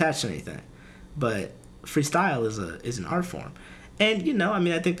 it's not attached to anything. But freestyle is an art form, and you know, I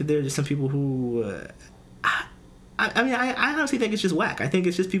mean, I think that there are just some people who, I honestly think it's just whack. I think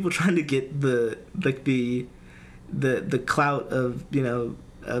it's just people trying to get the clout of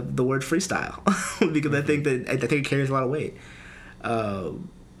of the word freestyle because I think it carries a lot of weight.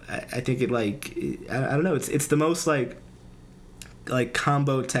 I think it I don't know. It's the most like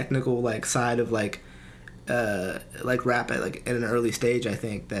combo technical like side of like rap at an early stage. I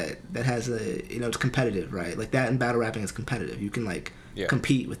think that has it's competitive, right? Like that in battle rapping is competitive. You can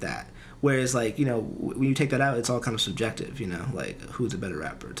compete with that. Whereas like when you take that out, it's all kind of subjective. Like who's a better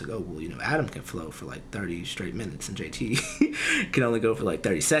rapper? To go well, Adam can flow for like 30 straight minutes, and JT can only go for like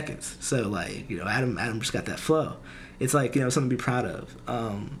 30 seconds. So like Adam just got that flow. It's like something to be proud of.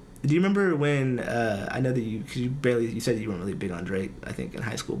 Do you remember when I know that you said that you weren't really big on Drake, I think in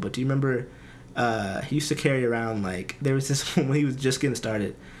high school, but do you remember he used to carry around like there was this when he was just getting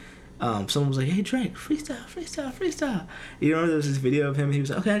started. Someone was like, "Hey Drake, freestyle." You remember there was this video of him and he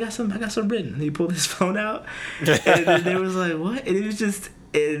was like, "Okay, I got some written." And he pulled his phone out, and then there was like, "What?" And it was just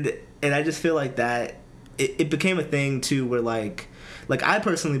and I just feel like that it became a thing too, where like I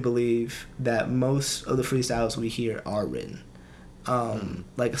personally believe that most of the freestyles we hear are written,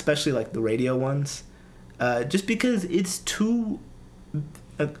 like especially like the radio ones, just because it's too.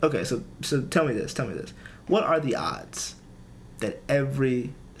 Okay, so tell me this. What are the odds that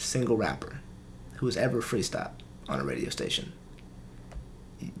every single rapper who has ever freestyled on a radio station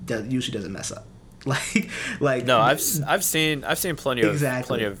usually doesn't mess up? Like no, I've seen plenty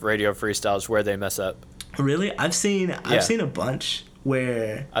of radio freestyles where they mess up. Really? I've seen a bunch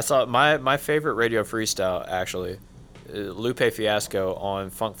where I saw my favorite radio freestyle actually, Lupe Fiasco on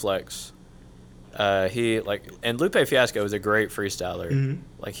Funk Flex. And Lupe Fiasco is a great freestyler. Mm-hmm.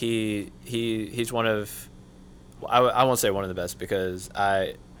 Like he's one of, I won't say one of the best because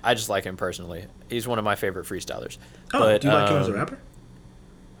I just like him personally. He's one of my favorite freestylers. Oh, but, do you like him as a rapper?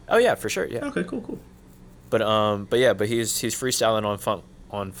 Oh yeah, for sure. Yeah. Okay, cool. But he's freestyling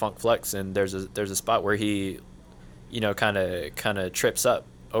on Funk Flex, and there's a spot where he, kind of trips up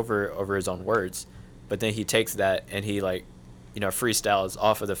over his own words, but then he takes that and he freestyles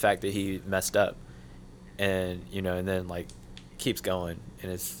off of the fact that he messed up, and and then keeps going,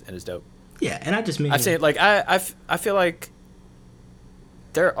 and it's dope. Yeah, and I just mean I've seen I feel like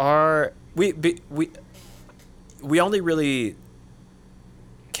there are we only really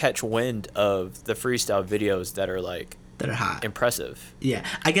catch wind of the freestyle videos that are hot, impressive. Yeah,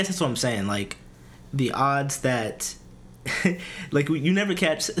 I guess that's what I'm saying. Like the odds that you never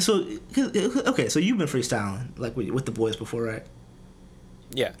catch. So okay, so you've been freestyling with the boys before, right?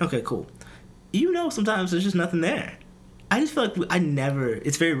 Yeah. Okay, cool. Sometimes there's just nothing there. I just feel like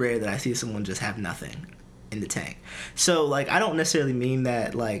it's very rare that I see someone just have nothing in the tank. So I don't necessarily mean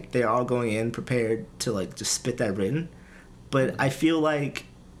that they're all going in prepared to just spit that written, but I feel like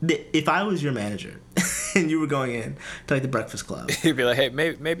if I was your manager and you were going in to the Breakfast Club, you'd be like, "Hey,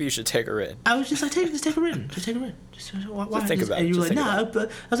 maybe you should take a written." I was just like, just take a written. Just think about it. And you were like, "Nah." I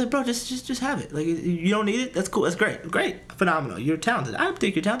was like, "Bro, just have it. You don't need it. That's cool. That's great, phenomenal. You're talented. I don't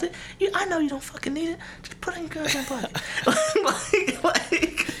think you're talented. I know you don't fucking need it. Just put it in your goddamn pocket."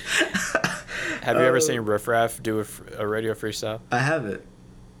 Have you ever seen Riff Raff do a radio freestyle? I haven't.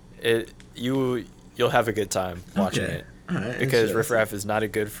 You'll have a good time watching it. All right, because Riff Raff is not a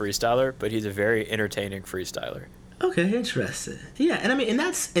good freestyler, but he's a very entertaining freestyler. Okay, interesting. Yeah, and I mean, and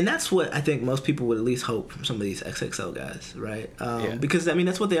that's what I think most people would at least hope from some of these XXL guys, right? Yeah. Because I mean,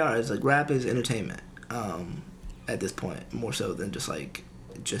 that's what they are. It's like rap is entertainment at this point, more so than just like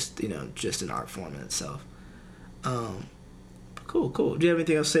just an art form in itself. Cool. Do you have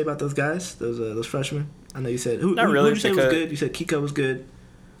anything else to say about those guys, those freshmen? I know you said who really, who did you say was good? You said Kiko was good.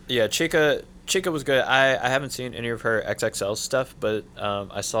 Yeah, Chica was good. I haven't seen any of her XXL stuff, but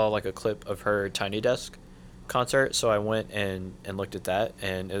I saw like a clip of her Tiny Desk concert, so I went and looked at that,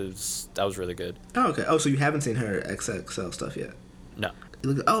 and that was really good. Oh, okay. Oh, so you haven't seen her XXL stuff yet? No.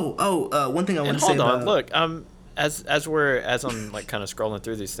 One thing I want to say hold on, about... look, as I'm like kind of scrolling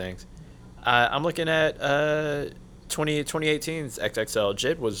through these things, I'm looking at 2018's XXL.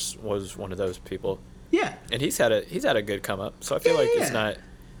 Jid was one of those people. Yeah. And he's had a good come up, so I feel it's not.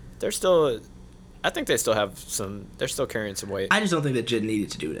 They're still. I think they still have some. They're still carrying some weight. I just don't think that Jid needed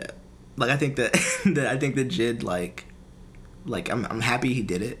to do that. Like, I think that that Jid like I'm happy he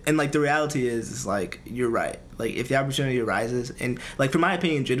did it, and like the reality is like you're right. Like if the opportunity arises, and like for my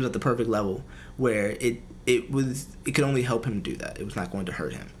opinion, Jid was at the perfect level where it could only help him do that. It was not going to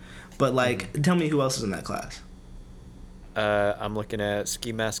hurt him. But like, tell me who else is in that class? I'm looking at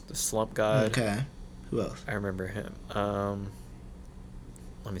Ski Mask, the Slump God. Okay. Who else? I remember him.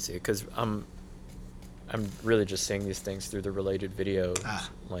 Let me see, because I'm really just seeing these things through the related videos.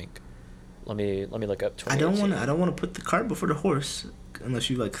 Like, let me look up. I don't want to put the cart before the horse,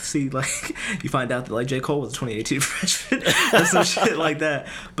 unless you like see like you find out that like J. Cole was a 2018 freshman or some shit like that.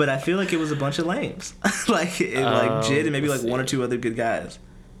 But I feel like it was a bunch of lames, like Jid and maybe like one or two other good guys.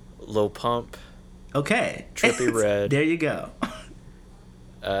 Lil Pump. Okay. Trippie Redd. There you go.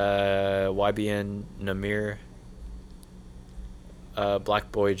 YBN Namir.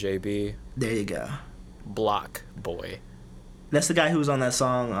 Black Boy JB. There you go. Block Boy. That's the guy who was on that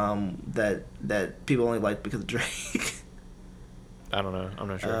song that people only like because of Drake. I don't know. I'm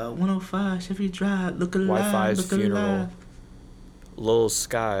not sure. 105 Chevy Drive. Look alive. Wi-Fi's Funeral. Lil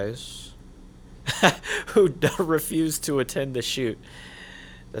Skies. Who refused to attend the shoot.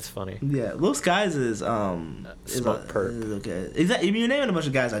 That's funny. Yeah, Lil Skies is Smoke Perp. Okay. Exactly. You're naming a bunch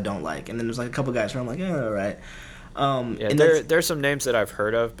of guys I don't like, and then there's like a couple guys where I'm like, yeah, all right. And there's some names that I've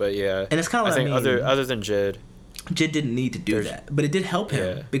heard of, but yeah. And it's kind of I think other than Jid didn't need to do that, but it did help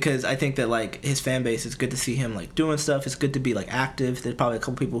him because I think that like his fan base, it's good to see him like doing stuff. It's good to be like active. There's probably a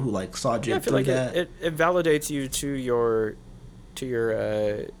couple people who like saw Jid through that. It validates you to your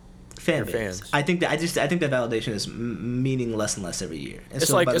fans. I think that validation is meaning less and less every year. And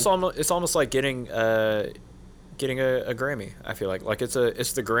it's almost like getting a Grammy. I feel like it's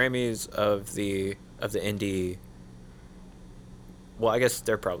the Grammys of the indie. Well, I guess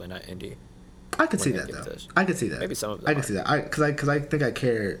they're probably not indie. I could see that though. I could see that. Maybe some of them. I could see that. Because I think I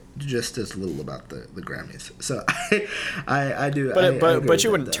care just as little about the Grammys. So I do. But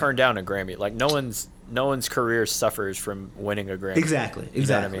you wouldn't turn down a Grammy. Like no one's career suffers from winning a Grammy. Exactly. You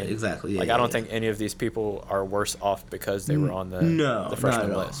know what I mean? Exactly. Yeah, I don't think any of these people are worse off because they were on the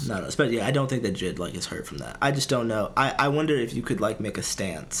freshman list. No. But yeah, I don't think that Jid like is hurt from that. I just don't know. I wonder if you could like make a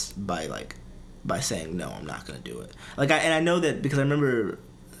stance by saying no, I'm not gonna do it. I know that because I remember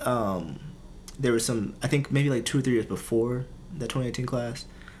there was some, I think maybe like 2 or 3 years before that 2018 class,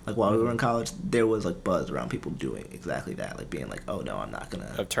 like while we were in college, there was like buzz around people doing exactly that, like being like, oh no, I'm not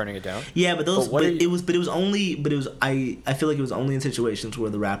gonna, of turning it down. Yeah, but it was I feel like it was only in situations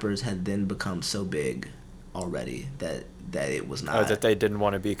where the rappers had then become so big already that it was not. Oh, that they didn't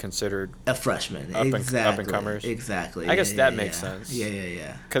want to be considered a freshman. Up and comers. Exactly. I guess that makes sense.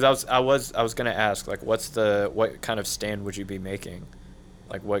 Yeah. Because I was gonna ask like, what kind of stand would you be making?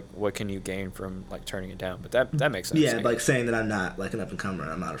 Like what can you gain from like turning it down? But that makes sense. Yeah, like saying that I'm not like an up and comer,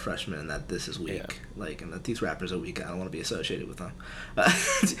 I'm not a freshman, and that this is weak, like, and that these rappers are weak. I don't want to be associated with them.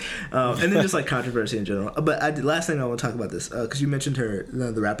 And then just like controversy in general. But last thing I want to talk about this because you mentioned her,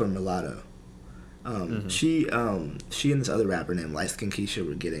 the rapper Mulatto. She and this other rapper named Light Skin Keisha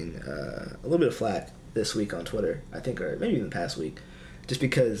were getting a little bit of flack this week on Twitter, I think, or maybe even the past week, just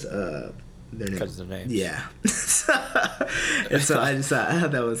because. Because of the names. Yeah. And so I just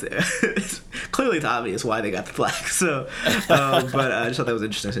thought that was clearly it's obvious why they got the flack. So, but I just thought that was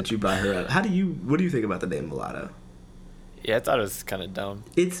interesting since you brought her up. What do you think about the name Mulatto? Yeah, I thought it was kind of dumb.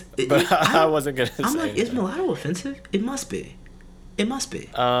 I wasn't gonna say. I'm like, anything. Is Mulatto offensive? It must be.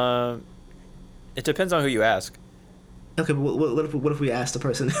 It depends on who you ask. Okay, but what if we asked the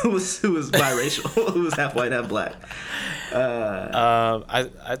person who was biracial, who was half white, half black?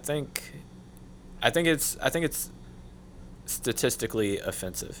 I think it's statistically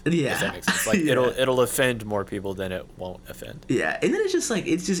offensive. Yeah, if that makes sense. Like it'll offend more people than it won't offend. Yeah, and then it's just like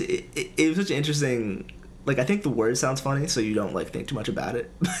it was such an interesting like I think the word sounds funny, so you don't like think too much about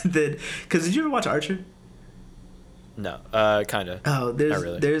it. Then, because did you ever watch Archer? No, kind of. Oh,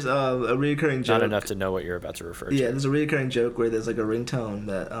 there's a recurring joke. Not enough to know what you're about to refer to. Yeah, there's a recurring joke where there's like a ringtone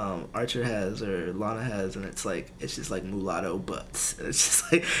that Archer has or Lana has, and it's just like mulatto butts. And it's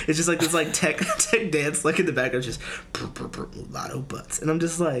just like this like tech dance like in the background, just mulatto butts, and I'm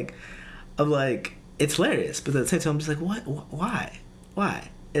like it's hilarious, but at the same time I'm just like what, why?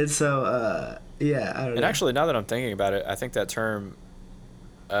 And so yeah, I don't know. And actually, now that I'm thinking about it, I think that term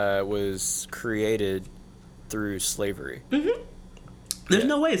was created through slavery. Mm-hmm. There's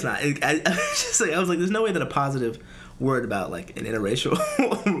no way it's not. I was like, there's no way that a positive word about like an interracial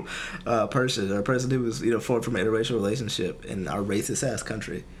person or a person who was formed from an interracial relationship in our racist ass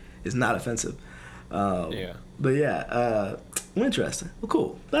country is not offensive. Yeah. But yeah, interesting. Well,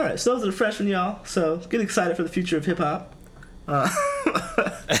 cool. All right, so those are the freshmen, y'all. So get excited for the future of hip hop.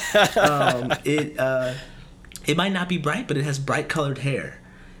 It might not be bright, but it has bright colored hair,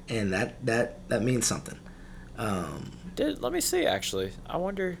 and that means something. Let me see, actually. I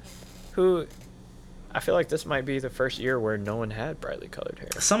wonder who... I feel like this might be the first year where no one had brightly colored hair.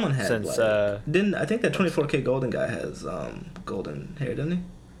 Someone had. Since, didn't I think that 24K Golden guy has golden hair, doesn't he?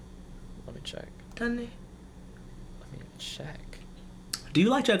 Let me check. Doesn't he? Let me check. Do you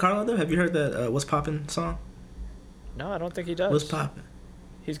like Jack Harlow, though? Have you heard that What's Poppin' song? No, I don't think he does. What's Poppin'?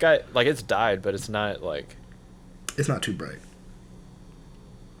 He's got... Like, it's dyed, but it's not, like... It's not too bright.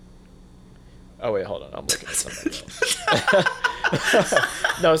 Oh, wait, hold on. I'm looking at something else.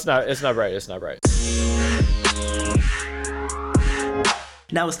 No, it's not. It's not bright. It's not bright.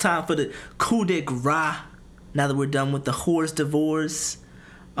 Now it's time for the coup de grace. Now that we're done with the horse divorce.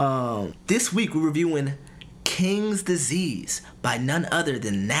 This week we're reviewing King's Disease by none other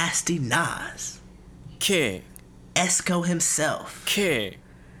than Nasty Nas. King. Esco himself. King.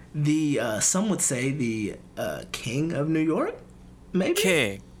 The, some would say the King of New York? Maybe?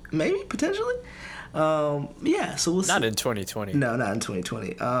 King. Maybe, potentially. Yeah, so we'll see. Not in 2020. No, not in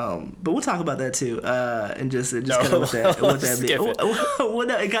 2020. But we'll talk about that too. And just kind of what that means. Well,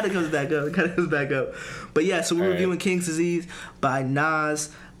 no, it kind of comes back up. But yeah, so we're reviewing King's Disease by Nas.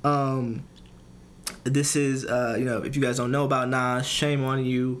 This is, if you guys don't know about Nas, shame on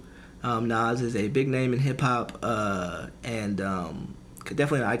you. Nas is a big name in hip hop, and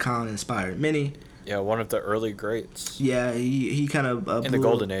definitely an icon, inspired many. Yeah, one of the early greats. Yeah, he kind of in the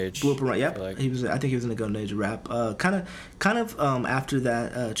golden age. Blew up around. Yep, I think he was in the golden age of rap. Kind of after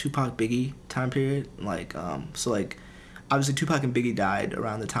that Tupac Biggie time period. Obviously Tupac and Biggie died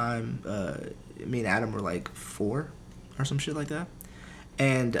around the time me and Adam were like 4 or some shit like that.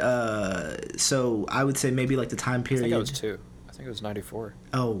 And so I would say maybe like the time period. I think I was 2. I think it was 94.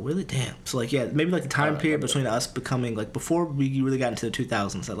 Oh, really? Damn. So, maybe like the time period between us becoming, like, before we really got into the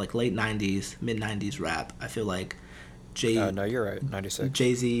 2000s, like late 90s, mid 90s rap, I feel like no, you're right. 96.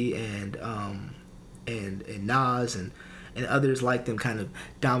 Jay-Z and Nas and others like them kind of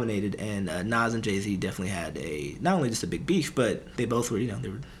dominated, and Nas and Jay-Z definitely had not only just a big beef, but they both were, they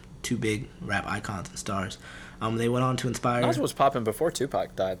were 2 big rap icons and stars. They went on to inspire... Nas was popping before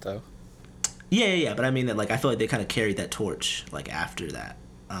Tupac died, though. Yeah, but I mean that, like, I feel like they kind of carried that torch, like, after that.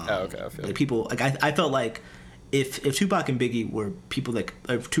 Okay, I feel like people, like, I felt like if Tupac and Biggie were people like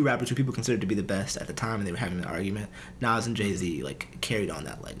 2 rappers who people considered to be the best at the time, and they were having an argument, Nas and Jay-Z like carried on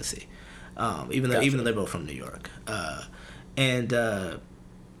that legacy, even though they're both from New York, and that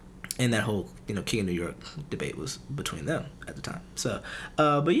whole King of New York debate was between them at the time. So,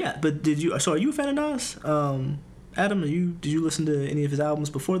 but did you? So, are you a fan of Nas? Adam, did you listen to any of his albums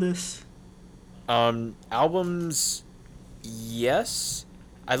before this? Albums, yes.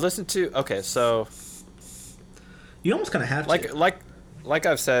 I listened to. Okay, so you almost kind of have to. Like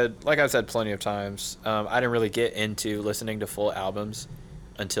I've said plenty of times. I didn't really get into listening to full albums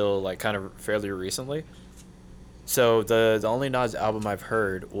until like kind of fairly recently. So the only Nas album I've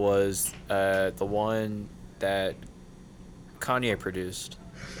heard was the one that Kanye produced.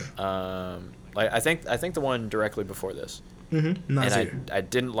 I think the one directly before this. Mm-hmm. And I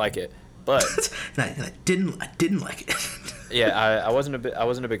didn't like it. But I didn't like it. Yeah, I wasn't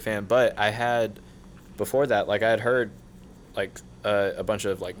a big fan, but I had before that, like, I had heard like a bunch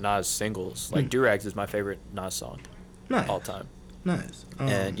of like Nas singles. Like Durags is my favorite Nas song. Nice. All time. Nice.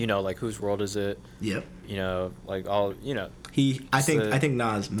 And like Whose World Is It? Yep. Like all I think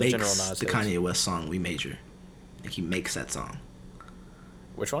Nas makes the Kanye West song We Major. Like, he makes that song.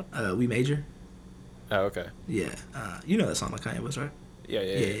 Which one? We Major. Oh, okay. Yeah. You know that song by Kanye West, right?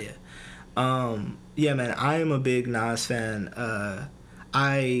 Yeah. Yeah, man, I am a big Nas fan.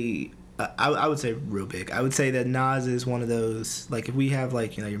 I would say real big. I would say that Nas is one of those, like, if we have,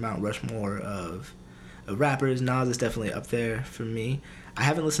 like, your Mount Rushmore of rappers, Nas is definitely up there for me. I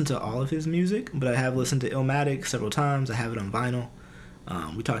haven't listened to all of his music, but I have listened to Illmatic several times. I have it on vinyl.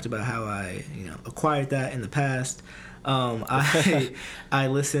 We talked about how I, acquired that in the past. I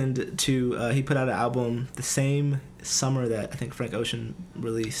listened to he put out an album the same summer that I think Frank Ocean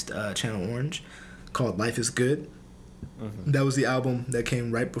released Channel Orange, called Life Is Good. Mm-hmm. That was the album that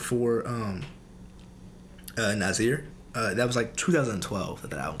came right before Nasir. That was like 2012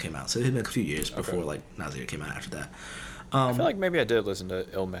 that album came out, so it had been a few years before like Nasir came out after that. I feel like maybe I did listen to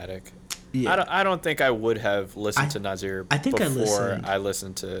Illmatic. Yeah. I don't think I would have listened to Nasir before I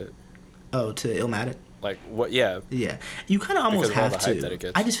listened to... Oh, to Illmatic? Like, what? Yeah. Yeah. You kind of almost have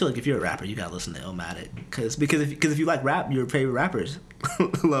to. I just feel like if you're a rapper, you gotta listen to Illmatic. Because if you like rap, your favorite rappers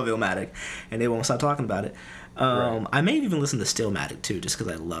love Illmatic, and they won't stop talking about it. Right. I may even listen to Stillmatic, too, just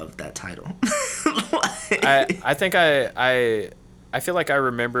because I love that title. I think I feel like I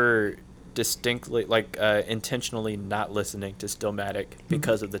remember distinctly, like, intentionally not listening to Stillmatic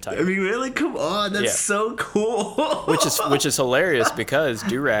because of the title. I mean, really? Come on, that's so cool. which is hilarious because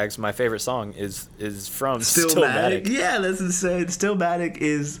Do-Rags, my favorite song, is from Stillmatic. Yeah, that's insane. Stillmatic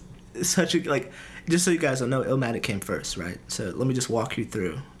is such a, like, just so you guys don't know, Illmatic came first, right? So let me just walk you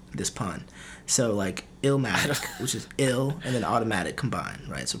through this pun. So, like, Illmatic, which is ill and then automatic combined,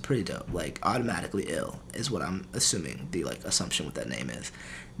 right? So pretty dope. Like, automatically ill is what I'm assuming the, like, assumption with that name is.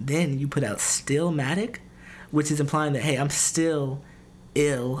 Then you put out Stillmatic, which is implying that, hey, I'm still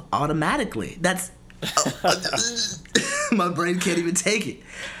ill automatically. That's... my brain can't even take it.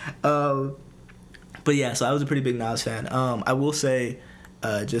 But yeah, so I was a pretty big Nas fan. I will say,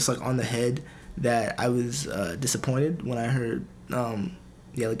 just like on the head, that I was disappointed when I heard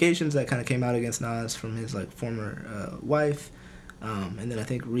the allegations that kind of came out against Nas from his like former wife. And then I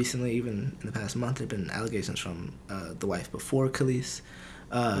think recently, even in the past month, there have been allegations from the wife before Khalees.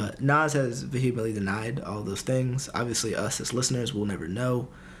 Nas has vehemently denied all those things. Obviously, us as listeners will never know.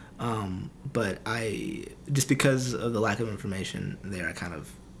 But I, just because of the lack of information there, I kind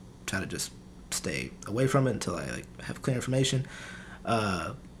of try to just stay away from it until I like have clear information.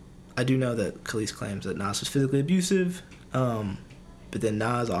 I do know that Khalees claims that Nas was physically abusive, but then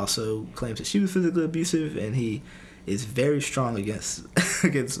Nas also claims that she was physically abusive, and he is very strong against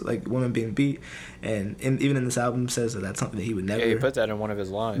like women being beat, and even in this album says that that's something that he would never. Yeah, he put that in one of his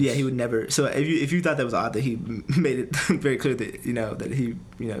lines. Yeah, he would never. So if you thought that was odd, that he made it very clear that that he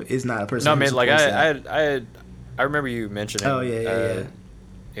is not a person. No, I mean, like I remember you mentioning. Oh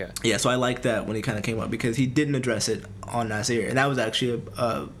yeah. So I like that when he kind of came up because he didn't address it on Nasir, and that was actually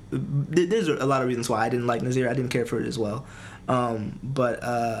there's a lot of reasons why I didn't like Nasir. I didn't care for it as well, but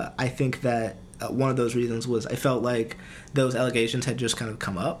I think that. One of those reasons was I felt like those allegations had just kind of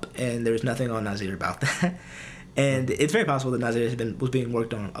come up, and there was nothing on Nasir about that. And it's very possible that Nasir was being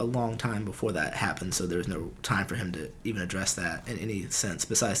worked on a long time before that happened, so there was no time for him to even address that in any sense,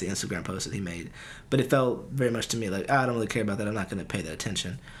 besides the Instagram post that he made. But it felt very much to me like, I don't really care about that, I'm not going to pay that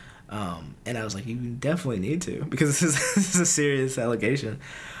attention. And I was like, you definitely need to, because this is a serious allegation.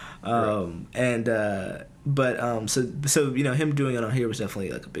 Right. So him doing it on here was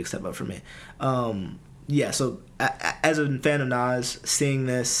definitely like a big step up for me. So as a fan of Nas, seeing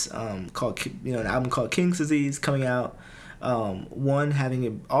this called an album called King's Disease coming out, having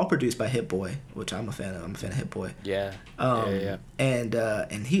it all produced by Hit Boy, which I'm a fan of. I'm a fan of Hit Boy. Yeah. And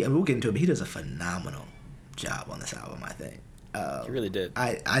we'll get into it, but he does a phenomenal job on this album, I think. He really did.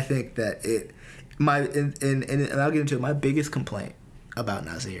 I think that and I'll get into it. My biggest complaint about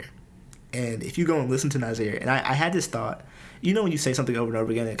Nasir, and if you go and listen to Nasir, and I had this thought, when you say something over and over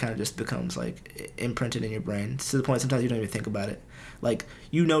again, it kind of just becomes like imprinted in your brain to the point sometimes you don't even think about it. Like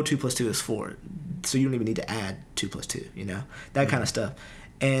 2 + 2 is 4, so you don't even need to add 2 + 2. That kind of stuff.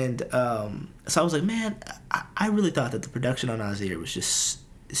 And so I was like, man, I really thought that the production on Nasir was just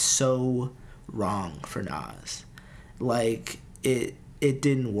so wrong for Nas. Like it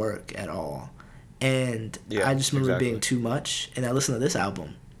didn't work at all. And I just remember being too much. And I listened to this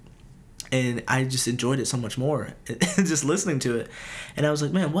album, and I just enjoyed it so much more just listening to it. And I was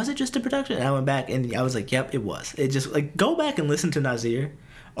like, man, was it just the production? And I went back, and I was like, yep, it was. It just, like, go back and listen to Nasir,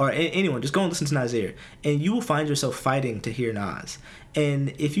 or anyone, just go and listen to Nasir, and you will find yourself fighting to hear Nas.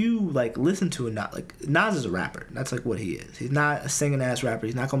 And if you, like, listen to Nas is a rapper. That's, like, what he is. He's not a singing-ass rapper.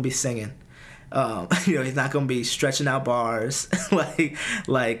 He's not going to be singing. He's not gonna be stretching out bars like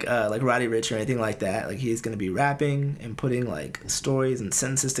Roddy Ricch or anything like that. Like, he's gonna be rapping and putting like stories and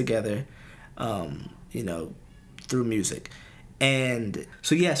sentences together, through music. And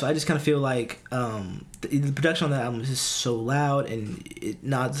so I just kind of feel like the production on that album is just so loud, and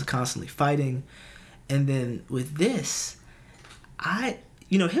Nas is constantly fighting. And then with this,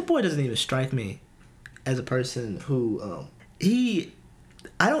 Hit Boy doesn't even strike me as a person who he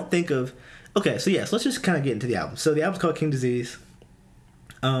I don't think of. Okay, so yes, let's just kind of get into the album. So the album's called King Disease.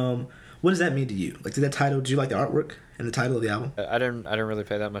 What does that mean to you? Like, did that title? Do you like the artwork and the title of the album? I didn't really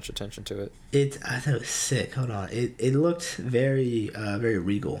pay that much attention to it. I thought it was sick. Hold on, it looked very very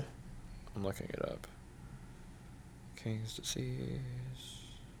regal. I'm looking it up. King's Disease.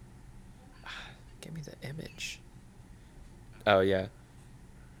 Give me the image. Oh yeah.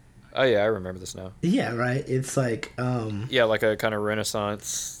 Oh yeah, I remember this now. Yeah, right. It's like yeah, like a kind of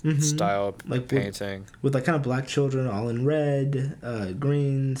Renaissance style like painting with like kind of black children all in red,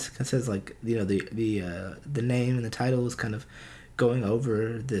 greens. It says like the name and the title is kind of going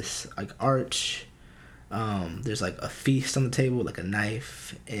over this like arch. There's like a feast on the table, like a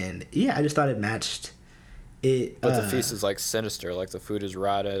knife, and yeah, I just thought it matched. But the feast is like sinister, like the food is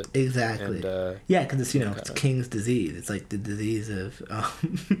rotted. Exactly. And, yeah, because it's it's King's Disease. It's like the disease of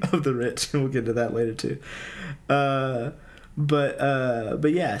of the rich, and we'll get to that later too. But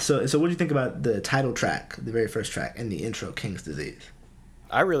yeah. So what do you think about the title track, the very first track, and the intro, King's Disease?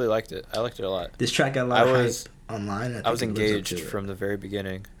 I really liked it. I liked it a lot. This track got a lot of hype online. I was engaged from the very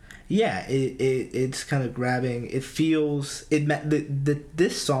beginning. Yeah, it's kind of grabbing. It feels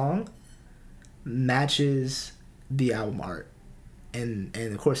this song matches the album art, and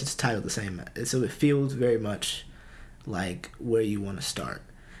of course it's titled the same, so it feels very much like where you want to start.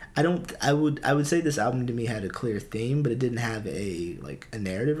 I would say this album to me had a clear theme, but it didn't have a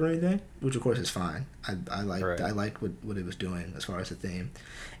narrative or anything, which of course is fine. I liked what it was doing as far as the theme,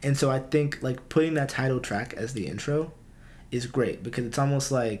 and so I think like putting that title track as the intro is great, because it's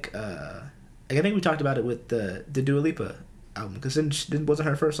almost like I think we talked about it with the Dua Lipa album, because wasn't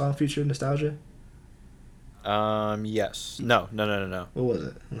her first song Future Nostalgia? Yes. No. What was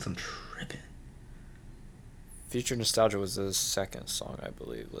it? Unless I'm tripping. Future Nostalgia was the second song, I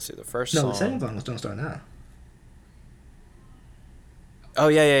believe. Let's see, the first song. No, the second song was Don't Start Now. Oh,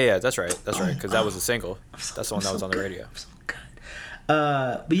 yeah. That's right. Because that was a single. That's the one that was on the radio. I'm so good.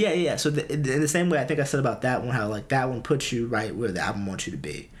 But yeah. So in the same way, I think I said about that one, how like that one puts you right where the album wants you to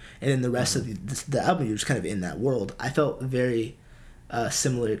be. And then the rest of the album, you're just kind of in that world. I felt very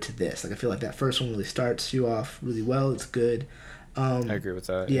similar to this. Like I feel like that first one really starts you off really well. It's good. I agree with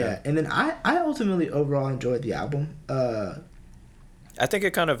that. Yeah. And then I ultimately overall enjoyed the album. I think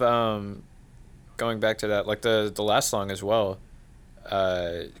it kind of going back to that, like the last song as well,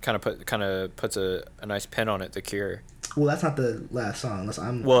 kind of puts a nice pin on it. The Cure. Well, that's not the last song.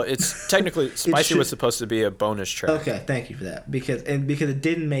 Well, it's technically Spicy was supposed to be a bonus track. Okay, thank you for that. Because it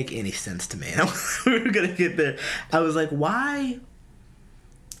didn't make any sense to me. We were gonna get there. I was like, why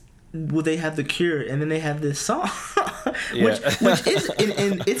would they have The Cure and then they have this song? which is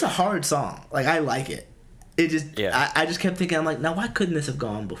and it's a hard song. Like I like it. It just I just kept thinking, I'm like, now why couldn't this have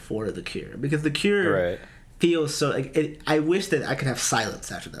gone before The Cure? Because The Cure feels so like I wish that I could have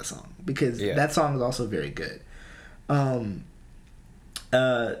silence after that song, because that song is also very good. So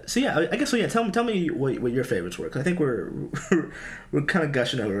yeah, I guess so. Yeah, tell me what your favorites were, 'cause I think we're kind of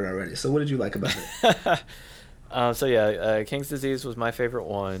gushing over it already. So what did you like about it? King's Disease was my favorite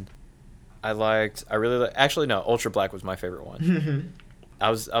one. Ultra Black was my favorite one.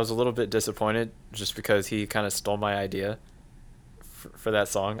 I was a little bit disappointed just because he kind of stole my idea for that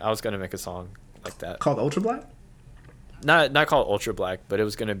song. I was gonna make a song like that called Ultra Black. Not called Ultra Black, but it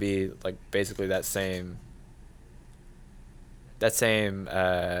was gonna be like basically that same theme,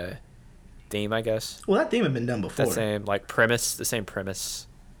 I guess. Well, that theme had been done before. That same premise, the same premise.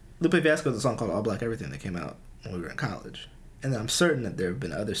 Lupe Fiasco has a song called All Black Everything that came out when we were in college, and I'm certain that there have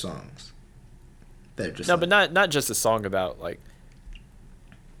been other songs that are just but not just a song about like.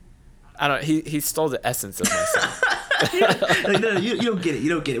 I don't. He stole the essence of my song. No, you don't get it. You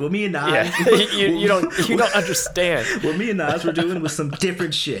don't get it. What me and Nas, you don't understand. What me and Nas were doing was some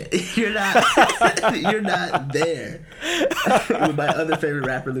different shit. You're not there. With my other favorite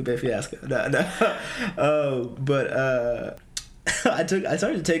rapper, Lupe Fiasco. No. But I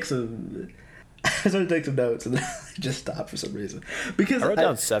started to take some notes and then I just stopped for some reason, because I wrote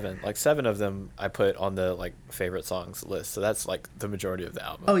down 7. Like 7 of them I put on the like favorite songs list, so that's like the majority of the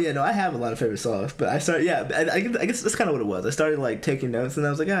album. Oh yeah, no, I have a lot of favorite songs, but I guess that's kind of what it was. I started like taking notes and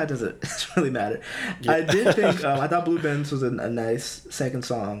I was like, it doesn't really matter. Yeah. I did think I thought Blue Benz was a nice second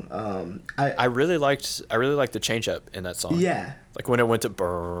song. I really liked the change up in that song. Yeah, like when it went to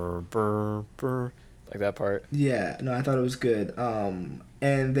burr burr burr, like that part. Yeah, no, I thought it was good.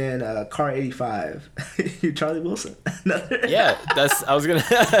 And then Car 85, Charlie Wilson. Yeah,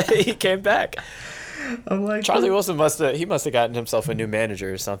 he came back. I'm like, Charlie Wilson must have gotten himself a new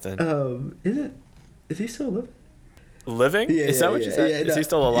manager or something. Is he still living? living? Yeah, Is yeah, that what yeah, you said? yeah, Is no. he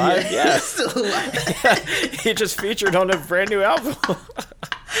still alive? Yeah. He's still alive. He just featured on a brand new album.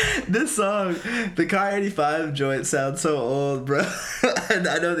 This song, the Car 85 joint, sounds so old, bro. And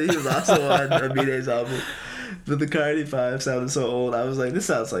I know that he was also on Amine's album, but the Car 85 sounded so old. I was like, this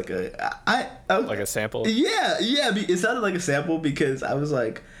sounds like Like a sample? Yeah, it sounded like a sample because I was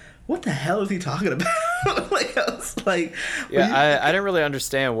like, what the hell is he talking about? Like, I was like, Yeah, I didn't really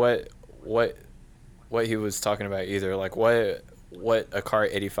understand what he was talking about either. Like what a Car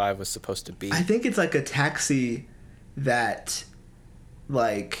 85 was supposed to be. I think it's like a taxi that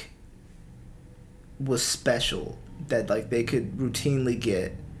like was special, that like they could routinely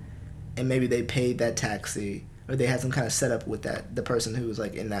get, and maybe they paid that taxi, or they had some kind of setup with the person who was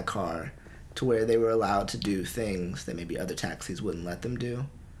like in that car, to where they were allowed to do things that maybe other taxis wouldn't let them do,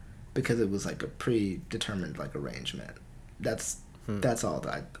 because it was like a predetermined like arrangement. That's all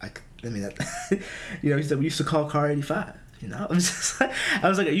that I mean that you know, he said we used to call Car 85. You know, I was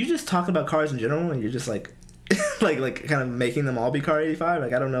like, are you just talking about cars in general, and you're just like like kind of making them all be Car 85?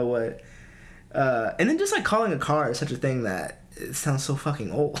 Like, I don't know what. And then just like calling a car such a thing that it sounds so fucking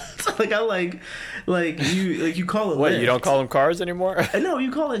old. Like, I like you call it. What, Lyft. you don't call them cars anymore? No,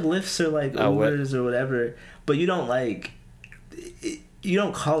 you call like Lyfts or like Ubers or whatever, but you don't like. You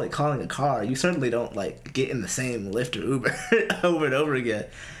don't call it calling a car. You certainly don't like get in the same Lyft or Uber over and over again.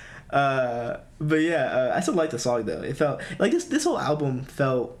 But yeah, I still like the song though. It felt like this whole album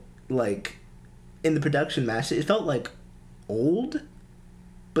felt like, in the production match, it felt like old,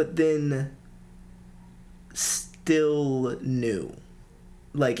 but then still new.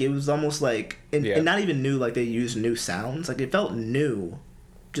 Like, it was almost like, and not even new like they used new sounds. Like, it felt new,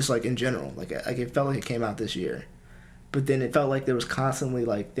 just like in general. Like it felt like it came out this year, but then it felt like there was constantly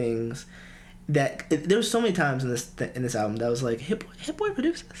like things that there was so many times in this album that I was like, Hit Boy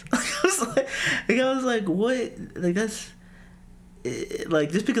produced this. I was like, what? Like, that's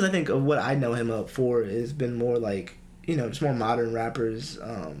like, just because I think of what I know him up for has been more like, you know, just more modern rappers.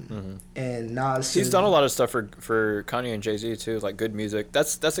 And Nas. He's done a lot of stuff for Kanye and Jay-Z too, like good music.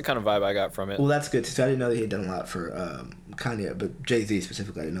 That's the kind of vibe I got from it. Well, that's good too. So I didn't know that he had done a lot for Kanye, but Jay-Z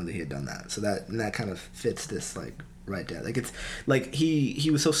specifically, I didn't know that he had done that. So that kind of fits this like right there. Like, it's like he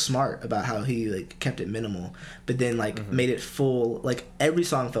was so smart about how he like kept it minimal, but then like made it full. Like, every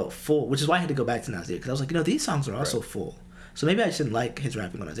song felt full, which is why I had to go back to Nasir, because I was like, you know, these songs are also full. So maybe I just didn't like his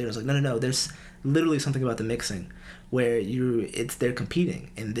rapping on Nasir. I was like, no, there's literally something about the mixing where they're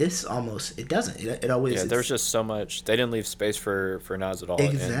competing, and this almost, it doesn't. It always. Yeah, there's just so much. They didn't leave space for Nas at all.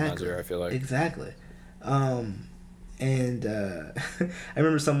 Exactly. In Nasir, I feel like. Exactly. And I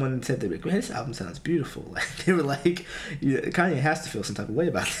remember someone said, man, this album sounds beautiful. Like, they were like, Kanye has to feel some type of way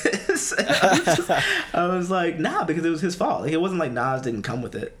about this. I was like, nah, because it was his fault. Like, it wasn't like Nas didn't come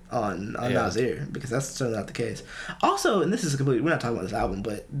with it on Nasir, because that's certainly not the case. Also, and this is completely, we're not talking about this album,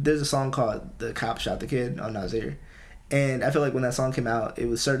 but there's a song called The Cop Shot the Kid on Nasir. And I feel like when that song came out, it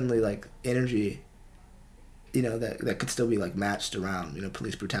was certainly like energy, you know, that could still be like matched around, you know,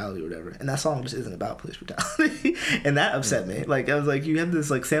 police brutality or whatever. And that song just isn't about police brutality. And that upset me. Like, I was like, you have this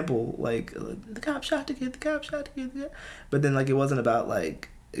like sample, like, the cop shot the kid, the cop shot the kid. But then like, it wasn't about like,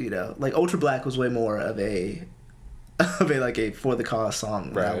 you know, like Ultra Black was way more of a like a for the cause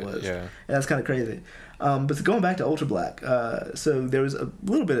song than that was. Yeah. And that's kind of crazy. But going back to Ultra Black, so there was a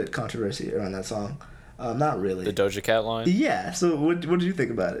little bit of controversy around that song. Not really. The Doja Cat line? Yeah. So what did you think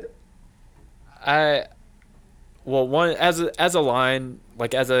about it? Well, one, as a line,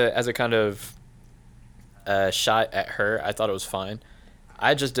 like as a kind of shot at her, I thought it was fine.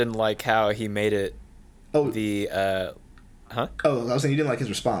 I just didn't like how he made it. Oh, huh? Oh, I was saying you didn't like his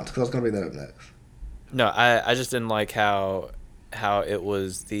response, because I was gonna bring that up next. No, I just didn't like how it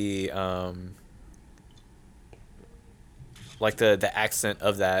was the like the accent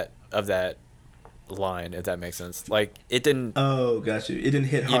of that line, if that makes sense. Like, it didn't. Oh, got you. It didn't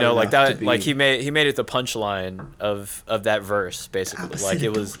hit hard, you know, like that. Be... Like, he made it the punchline of that verse, basically. Like,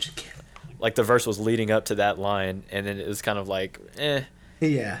 it was like the verse was leading up to that line, and then it was kind of like,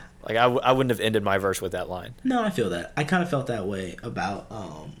 yeah. Like, I wouldn't have ended my verse with that line. No, I feel that. I kind of felt that way about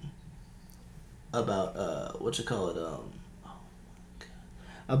what you call it, oh my God.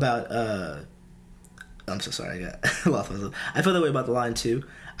 About I'm so sorry, I got lost myself. I felt that way about the line too.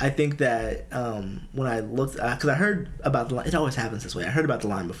 I think that when I looked, because I heard about the line, it always happens this way. I heard about the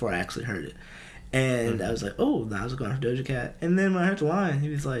line before I actually heard it, And I was like, oh, I was going for Doja Cat. And then when I heard the line, he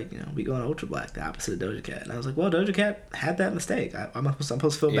was like, we going Ultra Black, the opposite of Doja Cat. And I was like, well, Doja Cat had that mistake. I'm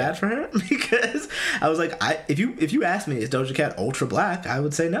supposed to feel bad for her because I was like, if you ask me, is Doja Cat Ultra Black? I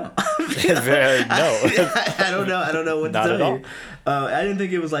would say no. No. I don't know. I don't know what Not to at tell all. you. I didn't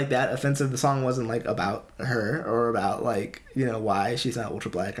think it was like that offensive. The song wasn't like about her or about like why she's not Ultra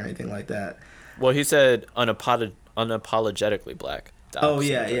Black or anything like that. Well, he said unapologetically black. Oh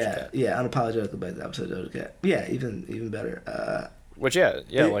yeah, unapologetically black, the opposite of Doja Cat. Yeah, even better. Which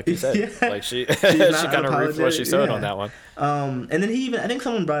like you said, like she she not kind of reaped what she sowed yeah. on that one. And then I think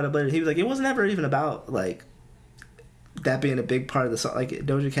someone brought it up later. He was like, it wasn't ever even about like that being a big part of the song. Like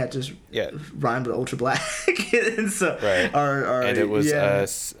Doja Cat just rhymed with Ultra Black, and so and it was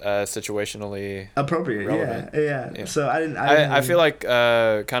situationally appropriate. Relevant. Yeah. So I feel like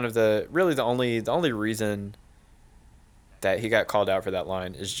kind of the only reason that he got called out for that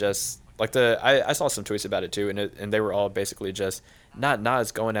line is just like I saw some tweets about it too, and they were all basically just not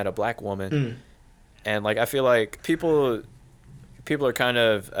Nas going at a black woman, and like I feel like people are kind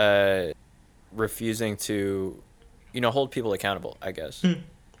of refusing to hold people accountable, I guess.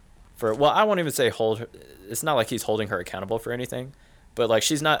 I won't even say hold her. It's not like he's holding her accountable for anything, but like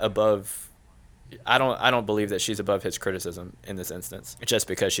she's not above. I don't believe that she's above his criticism in this instance, just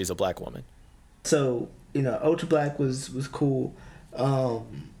because she's a black woman. So Ultra Black was cool.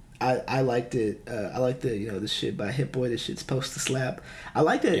 I liked it. I liked the shit by Hit Boy. This shit's supposed to slap. I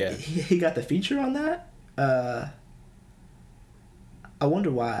like that he got the feature on that. I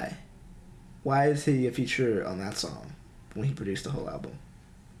wonder why. Why is he a feature on that song when he produced the whole album?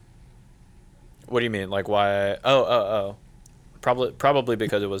 What do you mean? Like why? Oh. Probably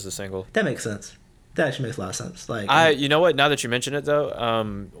because it was a single. That makes sense. That actually makes a lot of sense. Like you know what? Now that you mention it, though,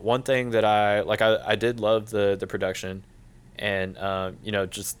 one thing that I did love the production, and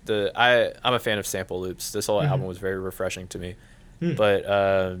just I'm a fan of sample loops. This whole album was very refreshing to me, but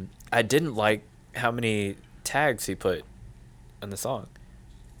I didn't like how many tags he put in the song.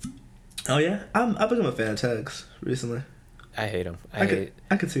 Oh yeah, I've become a fan of tags recently. I hate them. I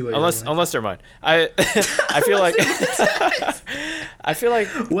could see why. Unless they're mine. I feel like I feel like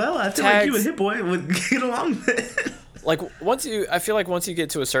like you and Hit Boy would get along with it. Like once you get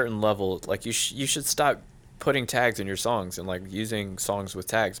to a certain level, like you should stop putting tags in your songs and like using songs with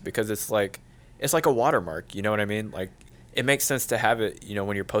tags, because it's like a watermark. You know what I mean? Like it makes sense to have it.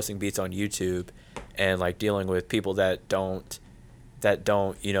 When you're posting beats on YouTube and like dealing with people that don't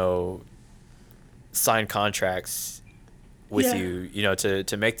sign contracts with you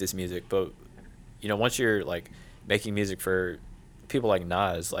to make this music. But once you're like making music for people like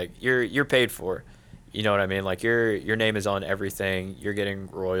Nas, like you're paid for, you know what I mean? Like your name is on everything. You're getting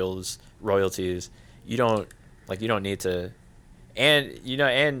royalties. You don't need to,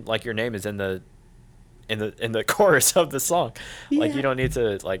 and like your name is in the chorus of the song. Like you don't need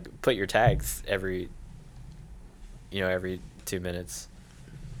to like put your tags every 2 minutes.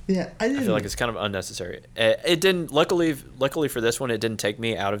 Yeah, I feel like it's kind of unnecessary. It didn't. Luckily for this one, it didn't take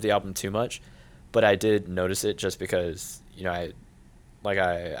me out of the album too much, but I did notice it just because I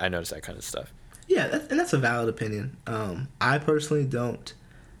noticed that kind of stuff. Yeah, that's a valid opinion. I personally don't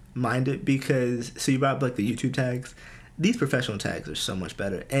mind it because you brought up like the YouTube tags. These professional tags are so much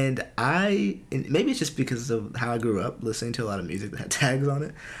better, and maybe it's just because of how I grew up listening to a lot of music that had tags on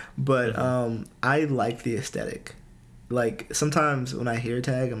it, but I like the aesthetic. Like sometimes when I hear a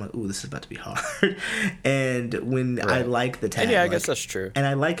tag, I'm like, "Ooh, this is about to be hard," and when I like the tag, and I guess that's true. And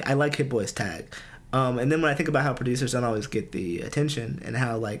I like Hit Boy's tag. And then when I think about how producers don't always get the attention, and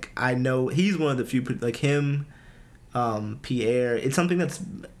how like I know he's one of the few like him, Pierre. It's something that's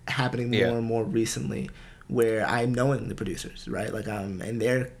happening more and more recently, where I'm knowing the producers, right? Like and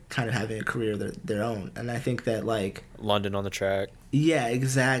they're kind of having a career of their own, and I think that like London on the Track. Yeah,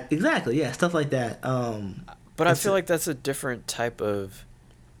 exactly. Yeah, stuff like that. But I feel like that's a different type of.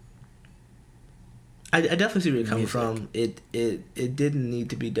 I definitely see where you're coming from. It didn't need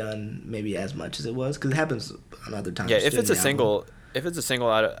to be done maybe as much as it was, because it happens on other times. Yeah, if it's a single,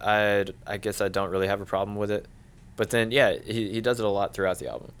 I guess I don't really have a problem with it. But then he does it a lot throughout the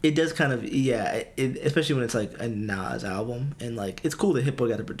album. It does kind of especially when it's like a Nas album, and like it's cool that Hit Boy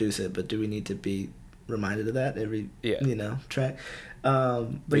got to produce it, but do we need to be reminded of that every track?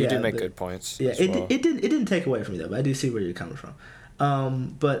 But you do make good points. Yeah, it didn't take away from me though, but I do see where you're coming from.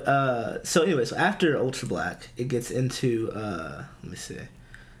 So after Ultra Black, it gets into let me see.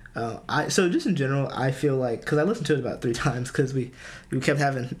 So just in general, I feel like, because I listened to it about 3 times, because we kept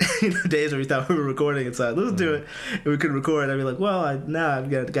having days where we thought we were recording, and so I listened to it and we couldn't record. I'd be like, well, I've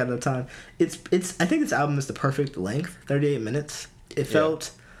got enough time. I think this album is the perfect length, 38 minutes. It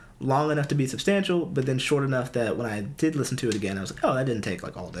felt long enough to be substantial, but then short enough that when I did listen to it again, I was like, oh, that didn't take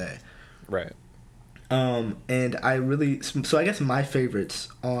like all day. Right. And I really, so I guess my favorites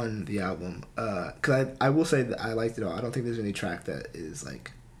on the album, because I will say that I liked it all. I don't think there's any track that is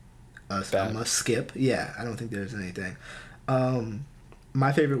like a must skip. Yeah, I don't think there's anything.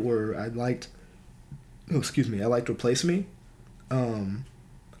 My favorite were, I liked Replace Me.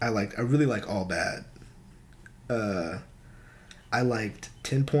 I really like All Bad. I liked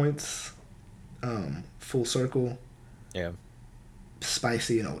 10 Points, Full Circle. Yeah.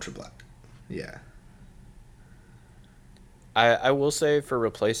 Spicy and Ultra Black. Yeah. I will say for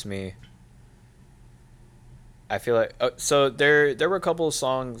Replace Me, I feel like so there were a couple of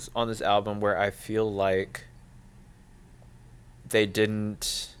songs on this album where I feel like they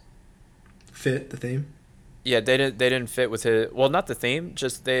didn't fit the theme. Yeah, they didn't fit with his, well, not the theme,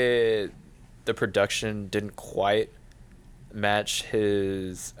 just the production didn't quite match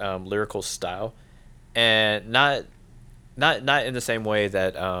his lyrical style, and not in the same way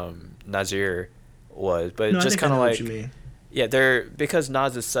that Nasir was, but just kind of like, yeah, because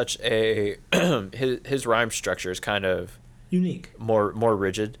Nas is such a his rhyme structure is kind of unique, more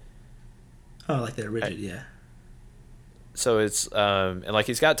rigid. Oh, I like that, rigid, yeah. So it's and like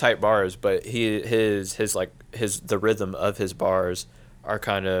he's got tight bars, but the rhythm of his bars are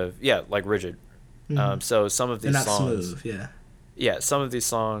kind of like rigid. Mm-hmm. So some of these songs, smooth, some of these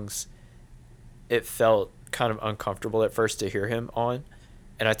songs, it felt kind of uncomfortable at first to hear him on,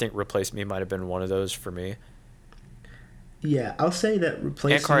 and I think Replace Me might have been one of those for me. Yeah, I'll say that Replace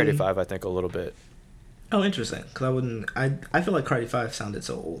Me. And Cardi 5, I think a little bit. Oh, interesting. Because I feel like Cardi 5 sounded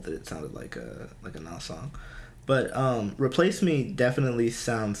so old that it sounded like a Nas song. But Replace Me definitely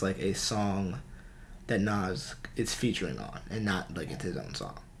sounds like a song that Nas is featuring on, and not like it's his own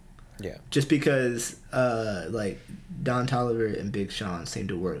song. Yeah. Just because like Don Toliver and Big Sean seem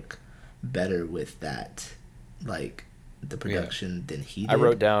to work better with that, like the production than he did. I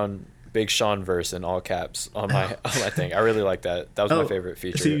wrote down Big Sean verse in all caps on my thing. I really like that. That was my favorite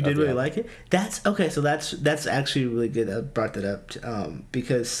feature. So you did really like it? That's okay. So that's actually really good. I brought that up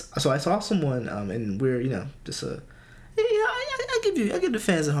because I saw someone and we're just I give the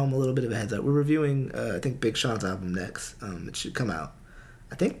fans at home a little bit of a heads up. We're reviewing I think Big Sean's album next. It should come out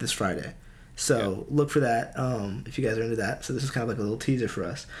I think this Friday. So look for that if you guys are into that. So this is kind of like a little teaser for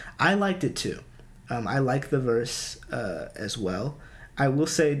us. I liked it too. I like the verse as well. I will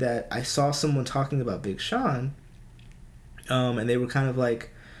say that I saw someone talking about Big Sean, and they were kind of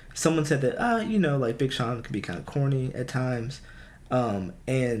like, someone said that, like Big Sean can be kind of corny at times, and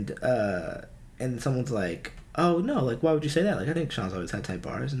someone's like, oh no, like why would you say that? Like I think Sean's always had tight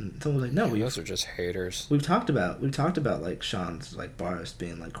bars, and someone was like, no, those are just haters. We've talked about like Sean's like bars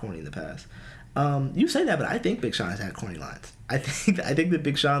being like corny in the past. You say that, but I think Big Sean has had corny lines. I think that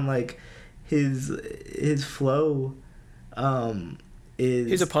Big Sean, like his flow,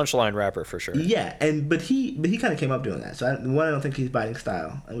 he's a punchline rapper for sure. Yeah, but he kind of came up doing that. So I don't think he's biting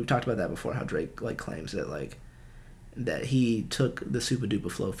style, and we've talked about that before. How Drake like claims that he took the super duper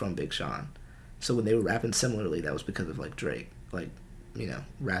flow from Big Sean. So when they were rapping similarly, that was because of like Drake, like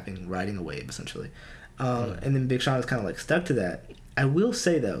riding a wave essentially. And then Big Sean is kind of like stuck to that. I will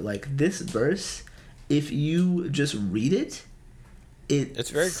say though, like this verse, if you just read it, it's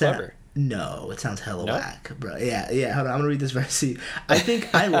very clever. No, it sounds hella whack, bro. Yeah. Hold on, I'm gonna read this verse. See, I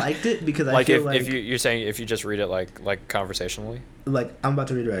think I liked it because I feel like if you're saying if you just read it like conversationally. Like I'm about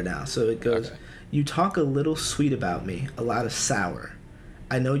to read it right now. So it goes, okay. You talk a little sweet about me, a lot of sour.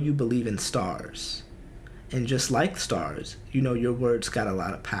 I know you believe in stars, and just like stars, your words got a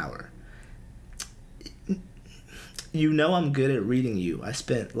lot of power. I'm good at reading you. I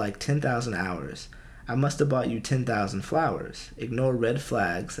spent like 10,000 hours. I must have bought you 10,000 flowers. Ignore red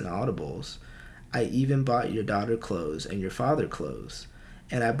flags and audibles. I even bought your daughter clothes and your father clothes.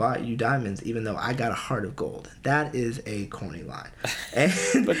 And I bought you diamonds even though I got a heart of gold. That is a corny line.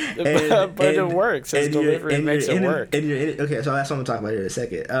 But it works. His delivery makes it work. Okay, so that's what I'm going to talk about here in a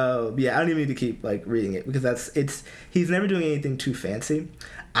second. I don't even need to keep like reading it because he's never doing anything too fancy.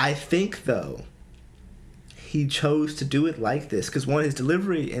 I think though, he chose to do it like this because his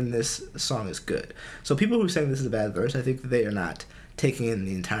delivery in this song is good. So people who are saying this is a bad verse, I think that they are not taking in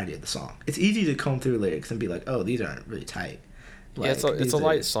the entirety of the song. It's easy to comb through lyrics and be like, oh, these aren't really tight. Like, it's a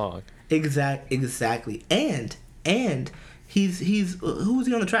light song. Exactly. And he's who was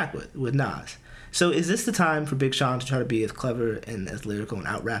he on the track with Nas? So is this the time for Big Sean to try to be as clever and as lyrical and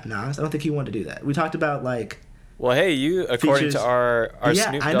out-rap Nas? I don't think he wanted to do that. We talked about like. Well, hey, you according to our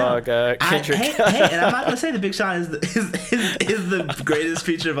Snoop Dogg Kendrick. Hey, and I'm not gonna say that Big Sean is the greatest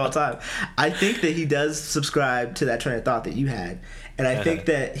feature of all time. I think that he does subscribe to that train of thought that you had. And I think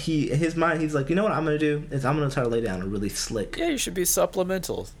that in his mind, he's like, you know what I'm going to do? Is I'm going to try to lay down a really slick. Yeah, you should be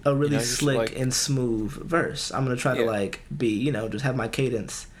supplemental. A really slick and smooth verse. I'm going to try to, like, be, you know, just have my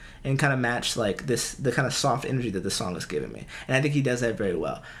cadence and kind of match, like, the kind of soft energy that the song is giving me. And I think he does that very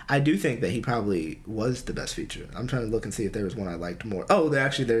well. I do think that he probably was the best feature. I'm trying to look and see if there was one I liked more. Oh, there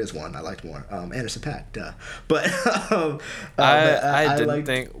is one I liked more. Anderson .Paak, duh. But I didn't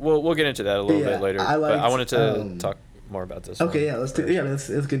think. We'll get into that a little bit later. But I wanted to talk more about this. Okay, yeah, let's get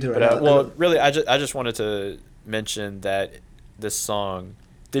into it. Right now. Well, really, I just wanted to mention that this song.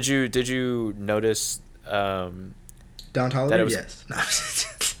 Did you notice? Don Toliver? Yes.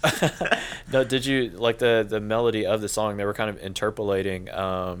 No, did you like the melody of the song? They were kind of interpolating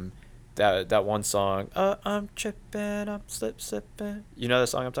that one song. I'm tripping, I'm slipping. You know the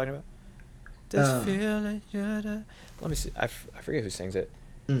song I'm talking about? This feeling. Let me see. I forget who sings it.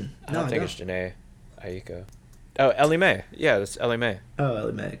 I don't think it's Janae Aiko. Oh, Ellie Mae. Yeah, it's Ellie Mae. Oh,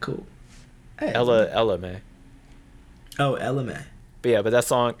 Ellie Mae. Cool. Hey, Ella Mae. Oh, Ella Mae. But yeah, but that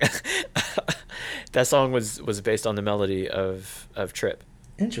song, that song was based on the melody of Trip.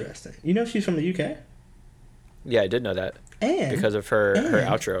 Interesting. You know she's from the UK? Yeah, I did know that. And because of her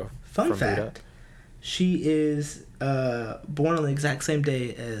outro. Fun fact: she is born on the exact same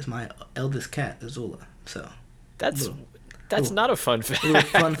day as my eldest cat, Azula. So that's not a fun fact. Little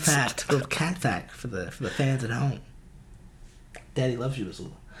fun fact, little cat fact for the fans at home. Daddy loves you,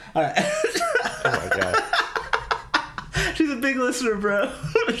 Azula. All right. Oh my god. She's a big listener, bro.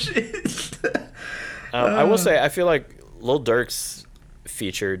 I will say, I feel like Lil Durk's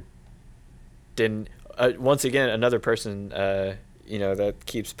featured didn't. Once again, another person, that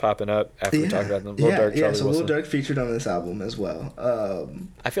keeps popping up after we talk about them. Lil Durk, Charlie so Wilson. Lil Durk featured on this album as well.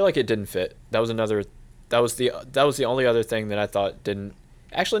 I feel like it didn't fit. That was the only other thing that I thought didn't.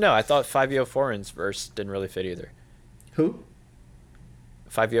 Actually, no, I thought 5Yo Foreign's verse didn't really fit either. Who?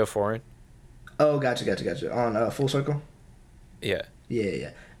 5Yo Foreign. Oh, gotcha. On Full Circle? Yeah.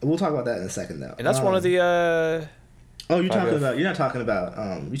 Yeah. We'll talk about that in a second, though. And that's one of the... Oh, you're not talking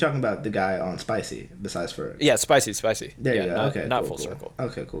about the guy on Spicy, besides Ferg. Yeah, Spicy. There you go. Okay, not cool, Full Circle.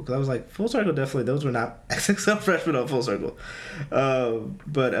 Okay, cool. Because I was like, Full Circle, definitely, those were not XXL freshmen on Full Circle. Yeah.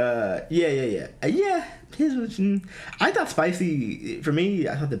 I thought Spicy, for me,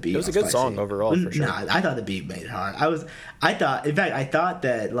 I thought the beat. It was a good song overall, for sure. Nah, I thought the beat made it hard. I thought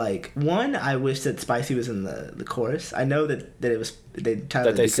that, like, one, I wish that Spicy was in the chorus. I know that it was,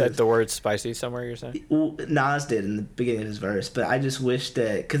 they said the word spicy somewhere, you're saying? Well, Nas did in the beginning of his verse, but I just wish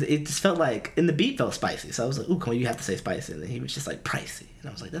that, because it just felt like, and the beat felt spicy, so I was like, ooh, come on, you have to say spicy, and then he was just like, pricey, and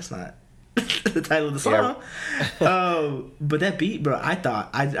I was like, that's not the title of the song. Yeah. But that beat, bro, I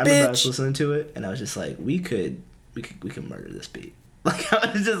remember I was listening to it, and I was just like, we could murder this beat. Like,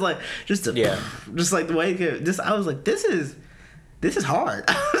 I was just like, just like the way I was like, this is hard.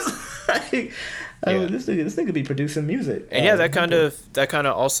 I was like, this nigga be producing music. And yeah, that kind of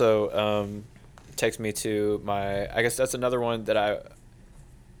also takes me to I guess that's another one that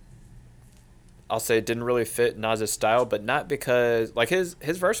I'll say didn't really fit Nas's style, but not because, like, his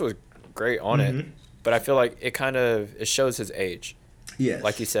verse was great on it, but I feel like it shows his age. Yes.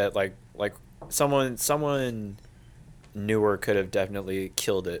 Like you said, like someone newer could have definitely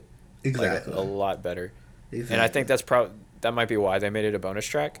killed it. Exactly. Like, a lot better. Exactly. And I think that might be why they made it a bonus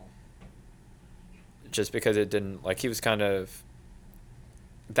track. Just because it didn't, like, he was kind of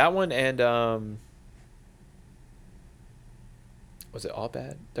that one, and was it All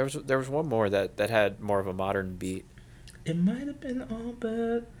Bad? There was one more that had more of a modern beat. It might have been All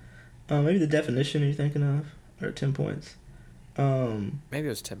Bad. Maybe The Definition you're thinking of, or 10 Points. Maybe it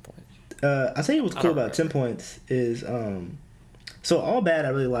was 10 Points. I think what's cool about 10 Points is so All Bad I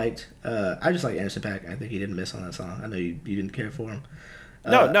really liked. I just like Anderson .Paak. I think he didn't miss on that song. I know you didn't care for him.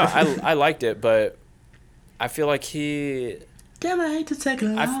 No, I liked it, but I feel like he. Damn, I hate to take a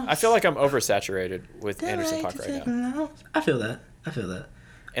loss. I feel like I'm oversaturated with Anderson .Paak right now. I feel that.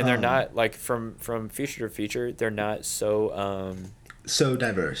 And they're not, like, from feature to feature, they're not so so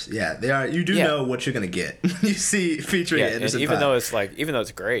diverse. Yeah, they are. You do know what you're gonna get. You see featuring Anderson and even .Paak. though it's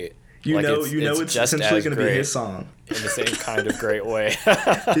great, it's essentially gonna be his song in the same kind of great way.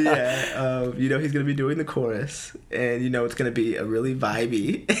 Yeah, he's gonna be doing the chorus, and it's gonna be a really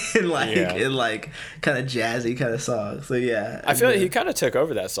vibey and like kind of jazzy kind of song. So yeah, I feel like he kind of took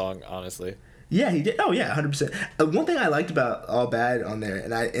over that song, honestly. Yeah, he did. Oh yeah, 100%. One thing I liked about All Bad on there,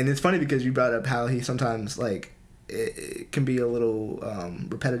 and it's funny because you brought up how he sometimes, like, it can be a little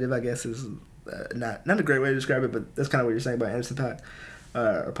repetitive, I guess is not a great way to describe it, but that's kind of what you're saying about Anderson .Paak.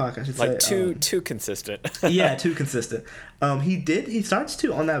 or Pac, I should like say. Too consistent. Yeah, too consistent. He starts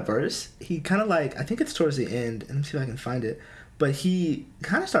to, on that verse, he kind of like, I think it's towards the end, and let me see if I can find it, but he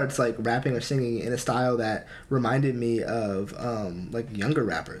kind of starts like rapping or singing in a style that reminded me of like younger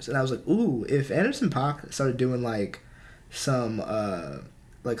rappers, and I was like, ooh, if Anderson .Paak started doing like some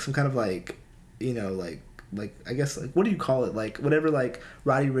kind of like, you know, like I guess, like, what do you call it, like whatever like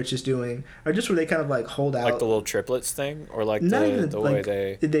Roddy Ricch is doing, or just where they kind of like hold out like the little triplets thing, or like not the even, the like,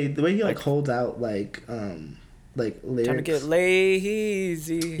 way they the way he like like holds out like lyrics. time to get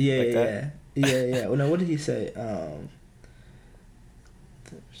lazy. Yeah, like yeah, that. yeah. Well, no, what did he say?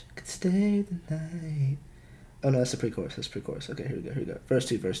 Could stay the night. Oh no, that's the pre-chorus. That's pre-chorus. Okay, here we go. Verse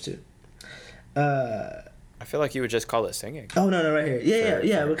two. I feel like you would just call it singing. Oh no, right here.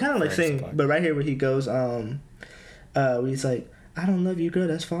 Yeah. We're kind of like Anderson singing, .Paak. but right here where he goes, where he's like, I don't love you, girl.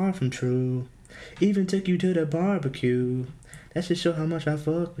 That's far from true. Even took you to the barbecue. That should show how much I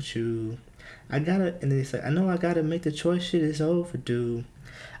fuck with you. And then he's like, I know I gotta make the choice. Shit is overdue.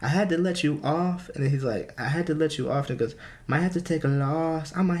 I had to let you off. And then he's like, I had to let you off. And he goes, might have to take a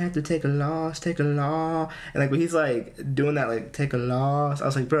loss. I might have to take a loss. Take a law. And like when he's like doing that, like take a loss, I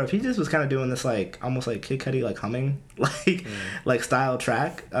was like, bro, if he just was kind of doing this like almost like Kid Cudi like humming like style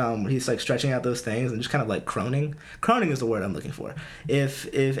track, he's like stretching out those things and just kind of like croning. Croning is the word I'm looking for.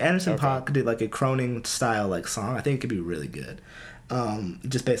 If Anderson .Paak did like a croning style like song, I think it could be really good.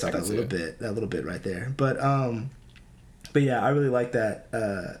 Just based off that little bit right there. But yeah, I really like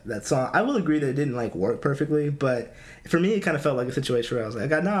that song. I will agree that it didn't like work perfectly, but for me, it kind of felt like a situation where I was like, I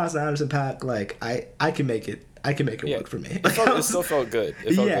got Nas and Anderson .Paak, like I can make it. I can make it work for me. It still felt good.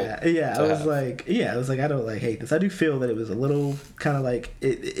 It felt good I was like, I don't like hate this. I do feel that it was a little kind of like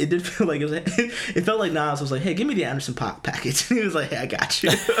it did feel like it was. It felt like Nas was like, hey, give me the Anderson .Paak package. And he was like, hey, I got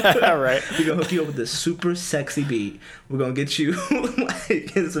you. Right. We're gonna hook you up with this super sexy beat. We're gonna get you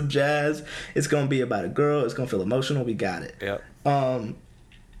like in some jazz. It's gonna be about a girl. It's gonna feel emotional. We got it. Yep. I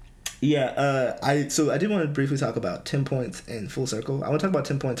did want to briefly talk about 10 Points and Full Circle. I want to talk about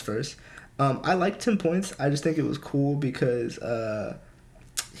 10 Points first. I like 10 Points. I just think it was cool because I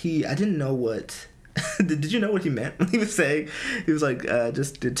didn't know what did you know what he meant when he was saying he was like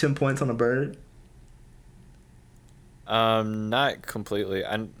just did 10 points on a bird? Not completely.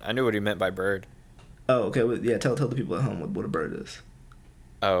 I knew what he meant by bird. Oh, okay. Well, yeah, tell the people at home what a bird is.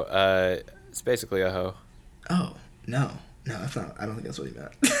 Oh, it's basically a hoe. Oh, no, that's not. I don't think that's what he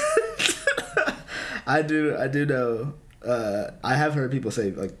meant. I do know. I have heard people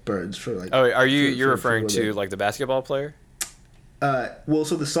say like birds for like. Oh, you're referring to like the basketball player? Well,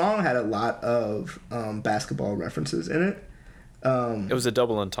 so the song had a lot of basketball references in it. It was a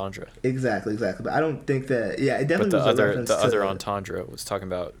double entendre. Exactly. But I don't think that. Yeah, it definitely but was a reference the to other entendre was talking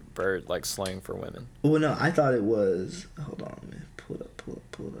about bird, like slang for women. Well, no, I thought it was. Hold on, let me pull it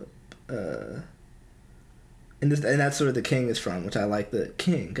up. And that's sort of the King is from, which I like. The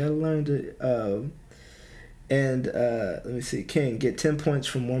King gotta learn to. Let me see. King, get 10 points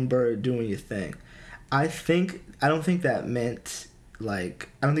from one bird doing your thing. I don't think that meant like.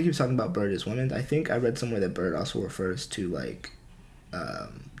 I don't think he was talking about bird as women. I think I read somewhere that bird also refers to like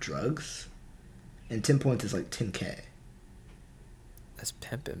drugs, and 10 points is like 10K. That's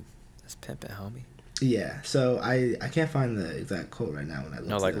pimping, homie. Yeah. So I can't find the exact quote right now when I look.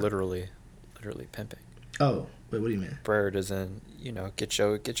 No, like literally pimping. Oh wait, what do you mean? Bird is in, get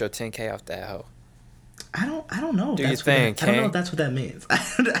your 10K off that hoe. I don't know. Do you think? I don't know if that's what that means.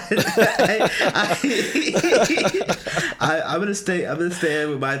 I'm gonna stay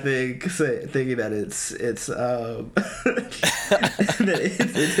with my thing, thinking that it's that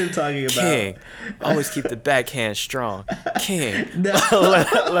it's him talking about King. Always keep the backhand strong. King. No.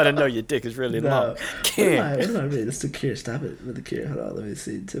 let him know your dick is really long. King. What am I reading? It's the cure. Stop it with the cure. Hold on, let me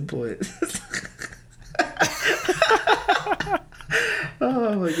see. 10 points.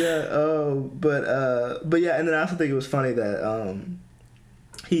 Oh my god. But yeah, and then I also think it was funny that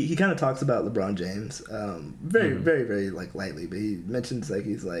he kind of talks about LeBron James very very like lightly, but he mentions like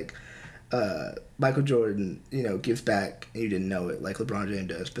he's like Michael Jordan, gives back and you didn't know it like LeBron James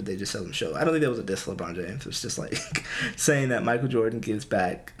does, but they just seldom show. I don't think that was a diss to LeBron James. It's just like saying that Michael Jordan gives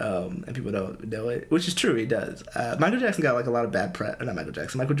back and people don't know it, which is true. He does. Michael Jackson got like a lot of bad press. Not Michael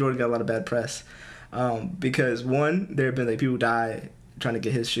Jackson. Michael Jordan got a lot of bad press. Because one, there have been like people die trying to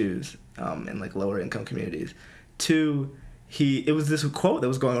get his shoes in like lower income communities. Two, it was this quote that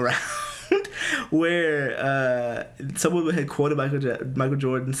was going around where someone had quoted Michael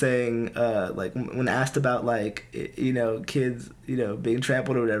Jordan saying like when asked about like kids being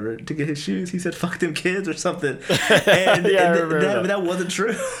trampled or whatever to get his shoes, he said fuck them kids or something. And, yeah, I remember that wasn't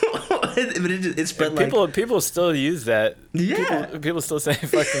true. but it spread like people still use that. Yeah, people still say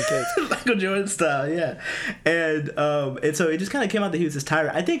fucking kids. Michael Jordan style, yeah. And so it just kind of came out that he was this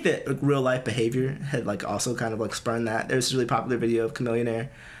tyrant. I think that real life behavior had like also kind of like spurned that. There's this really popular video of Chamillionaire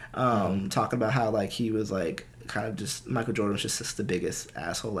talking about how like he was like kind of just Michael Jordan was just the biggest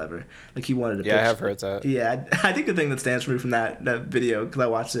asshole ever. Like he wanted to. Yeah, I have heard that. Yeah, I think the thing that stands for me from that video, because I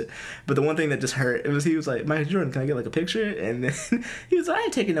watched it, but the one thing that just hurt, it was he was like, Michael Jordan, can I get like a picture? And then he was like, I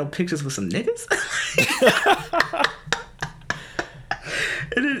ain't taking no pictures with some niggas.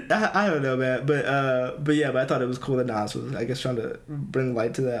 I don't know, man, but I thought it was cool that Nas was, I guess, trying to bring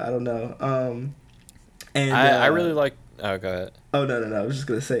light to that. I don't know. And I really like. Oh, go ahead. Oh no! I was just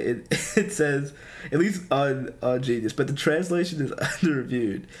gonna say it. It says, at least on Genius, but the translation is under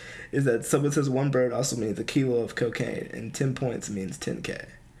reviewed. Is that someone says one bird also means a kilo of cocaine, and 10 points means 10K.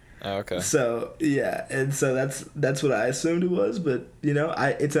 Oh, okay. So yeah, and so that's what I assumed it was, but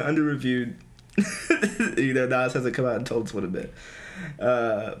it's an under reviewed. Nas hasn't come out and told us what it meant.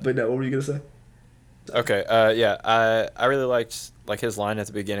 But no, what were you gonna say? Okay. Yeah. I really liked like his line at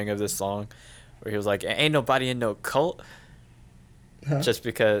the beginning of this song, where he was like, "Ain't nobody in no cult." Huh? Just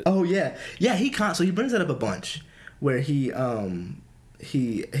because. Oh yeah. So he brings that up a bunch, where he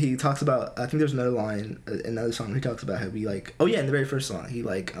talks about. I think there's another line, another song where he talks about how we like. Oh yeah, in the very first song, he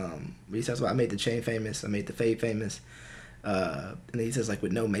like he talks about I made the chain famous, I made the fade famous, and then he says like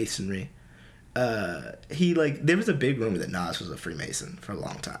with no masonry. He like there was a big rumor that Nas was a Freemason for a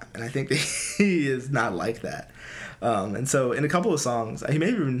long time, and I think that he is not like that. And so in a couple of songs, he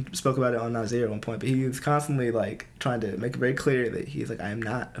maybe even spoke about it on Nasir at one point, but he was constantly like trying to make it very clear that he's like, I am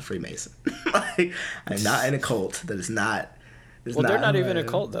not a Freemason. Like, I'm not in a cult. That is not. Well, they're not even a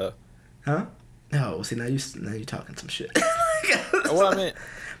cult though. Huh? No. See, now you're talking some shit. Well, I mean,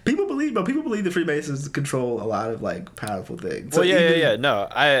 people believe the Freemasons control a lot of like powerful things. Well, so yeah. No,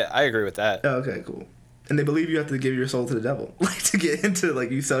 I agree with that. Oh, okay, cool. And they believe you have to give your soul to the devil, like to get into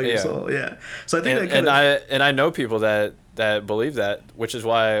like you sell your soul. Yeah. So I think I know people that believe that, which is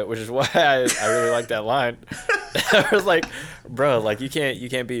why I really like that line. I was like, bro, like you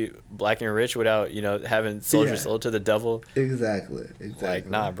can't be black and rich without having sold your soul to the devil. Exactly. Like,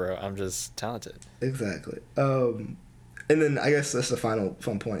 nah, bro, I'm just talented. Exactly. And then I guess that's the final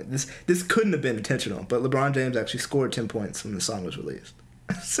fun point. This couldn't have been intentional, but LeBron James actually scored 10 points when the song was released.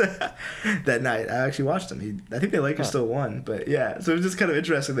 That night I actually watched him. I think the Lakers still won, but yeah. So it was just kind of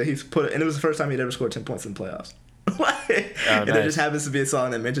interesting that he's and it was the first time he'd ever scored 10 points in the playoffs. And there just happens to be a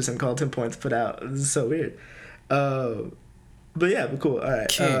song that mentions him called 10 points put out. This is so weird. But cool. All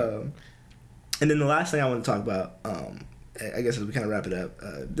right. And then the last thing I want to talk about, I guess as we kind of wrap it up,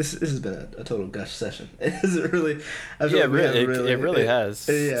 this has been a total gush session. It really has.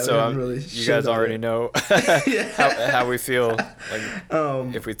 Yeah, so you guys already know how we feel, like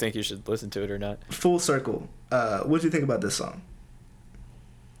if we think you should listen to it or not. Full Circle. What do you think about this song?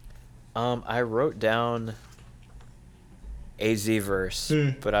 I wrote down AZ verse,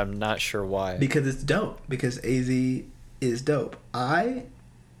 but I'm not sure why. Because it's dope. Because AZ is dope. I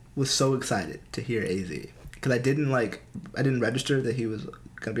was so excited to hear AZ. Because I didn't register that he was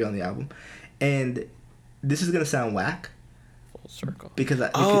gonna be on the album, and this is gonna sound whack. Full Circle. Because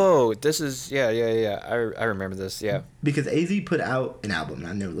this is I remember this, yeah. Because AZ put out an album, and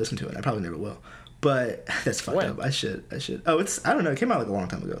I never listened to it. And I probably never will, but that's fucked up. I should. Oh, I don't know. It came out like a long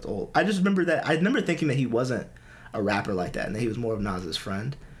time ago. It's old. I just remember that. I remember thinking that he wasn't a rapper like that, and that he was more of Nas's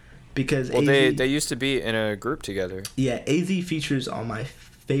friend. Because AZ, they used to be in a group together. Yeah, AZ features on my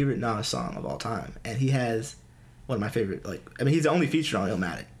favorite Nas song of all time, and he has one of my favorite, he's the only feature on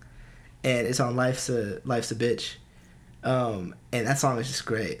Illmatic, and it's on Life's a Bitch, and that song is just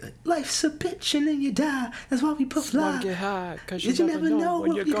great. Like, life's a bitch and then you die, that's why we put fly, get high, cause you never know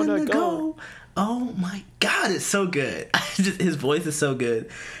where you're gonna go. Oh my god, it's so good. His voice is so good,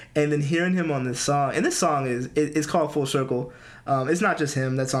 and then hearing him on this song, and this song it's called Full Circle. It's not just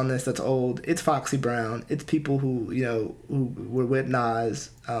him that's on this. That's old. It's Foxy Brown. It's people who were with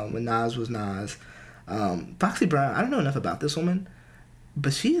Nas when Nas was Nas. Foxy Brown. I don't know enough about this woman,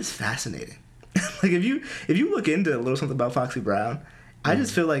 but she is fascinating. Like if you look into a little something about Foxy Brown, I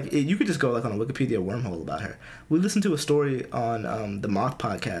just feel like you could just go like on a Wikipedia wormhole about her. We listened to a story on the Moth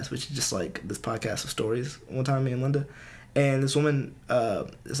podcast, which is just like this podcast of stories. One time, me and Linda, and this woman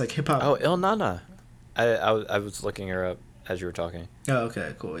is like hip hop. Oh, Il Nana. I was looking her up as you were talking. Oh,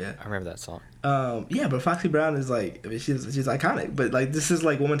 okay, cool, yeah. I remember that song. Yeah, but Foxy Brown is like, I mean, she's iconic. But like, this is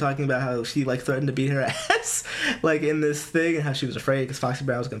like a woman talking about how she like threatened to beat her ass, like in this thing, and how she was afraid because Foxy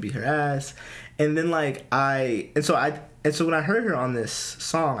Brown was gonna beat her ass. And then like so when I heard her on this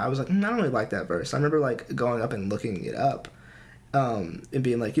song, I was like, I don't really like that verse. I remember like going up and looking it up, and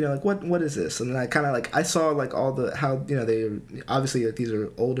being like, like what is this? And then I kind of like I saw like all the how they obviously like these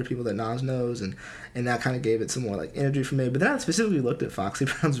are older people that Nas knows, and that kind of gave it some more like energy for me. But then I specifically looked at Foxy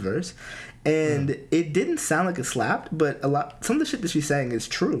Brown's verse, and it didn't sound like it slapped, but some of the shit that she's saying is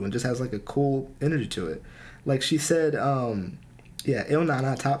true and just has like a cool energy to it. Like she said, yeah, Il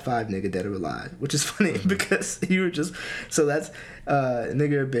Nana top 5 nigga dead or alive, which is funny because you were just so that's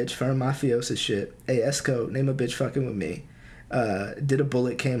nigga a bitch, firm mafiosa shit. Hey Esco, name a bitch fucking with me. Did a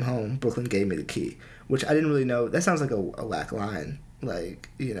bullet, came home, Brooklyn gave me the key, which I didn't really know. That sounds like a whack line. Like,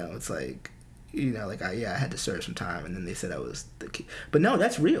 it's like, like I had to serve some time, and then they said I was the key. But no,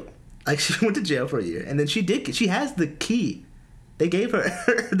 that's real. Like, she went to jail for a year, and then she has the key. They gave her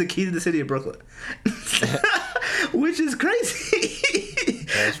the key to the city of Brooklyn, which is crazy.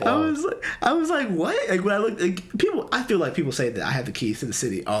 I was like, what? Like when I look, like I feel like people say that I have the keys to the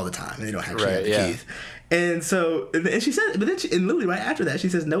city all the time, and they don't actually have the keys. And so, and she said, but then and literally right after that, she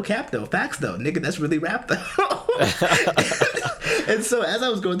says, "No cap though, facts though, nigga, that's really rap though." And so as I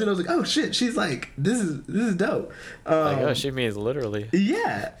was going through, I was like, "Oh shit!" She's like, "This is dope." She means literally.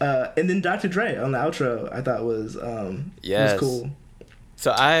 Yeah, and then Dr. Dre on the outro, I thought was was cool.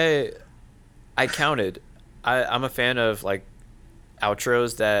 So I counted. I'm a fan of like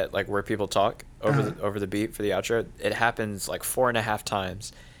outros that like where people talk over the beat for the outro. It happens like 4.5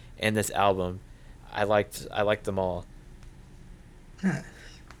 times in this album. I liked them all. Nice.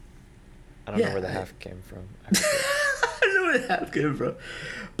 I don't know where the half came from. I don't know where the half came from,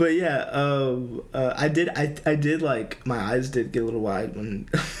 but yeah, I did like my eyes did get a little wide when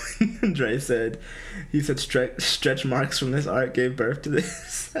Dre said stretch marks from this art gave birth to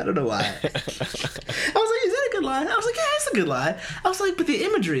this. I don't know why. I was like, is that a good line? I was like, yeah, it's a good line. I was like, but the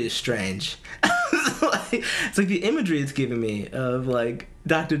imagery is strange. It's like the imagery it's giving me of like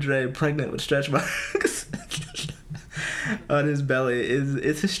Dr. Dre pregnant with stretch marks on his belly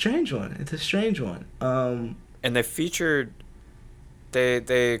it's a strange one. It's a strange one. And they featured,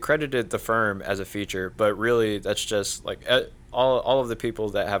 they credited The Firm as a feature, but really that's just like all of the people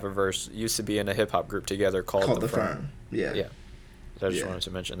that have a verse used to be in a hip hop group together called The Firm. Yeah. So I just wanted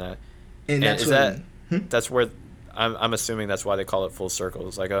to mention that. And that's that's where I'm assuming that's why they call it full circle.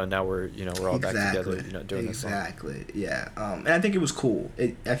 It's like, oh, now we're all back together, doing this song. Exactly. Yeah. And I think it was cool.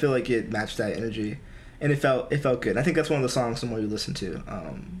 I feel like it matched that energy, and it felt good. And I think that's one of the songs the more you listen to,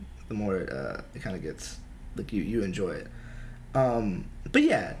 the more it kind of gets like you enjoy it. But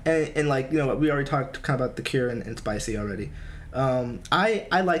yeah, and like we already talked kind of about The Cure and Spicy already.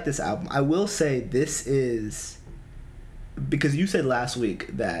 I like this album. I will say this is. Because you said last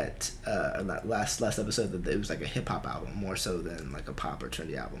week that last episode that it was like a hip hop album more so than like a pop or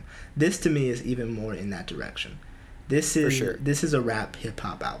trendy album. This to me is even more in that direction. This is a rap hip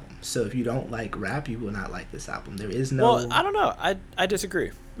hop album. So if you don't like rap, you will not like this album. There is no. Well, I don't know. I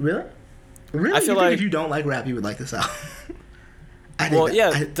disagree. Really? I feel like if you don't like rap, you would like this album.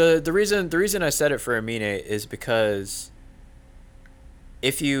 The reason I said it for Amine is because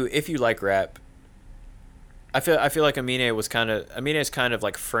if you like rap. I feel like Amine is kind of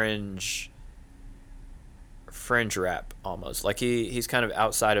like fringe rap almost. Like he's kind of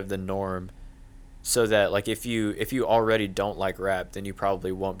outside of the norm, so that like if you already don't like rap, then you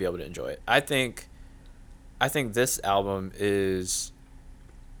probably won't be able to enjoy it. I think this album is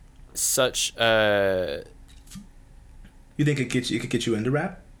such You think it could get you into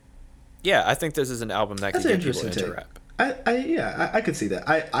rap? Yeah, I think this is an album that can get people into rap. I could see that.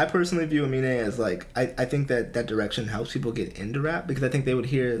 I personally view Amine as like I think that direction helps people get into rap, because I think they would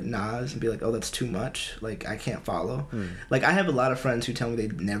hear Nas and be like, oh, that's too much, like I can't follow. Like I have a lot of friends who tell me they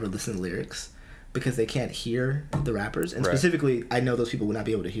never listen to lyrics because they can't hear the rappers, and specifically I know those people would not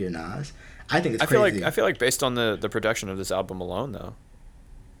be able to hear Nas. I think it's crazy. I feel like based on the production of this album alone though,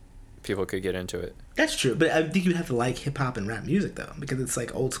 people could get into it. That's true, but I think you'd have to like hip hop and rap music though, because it's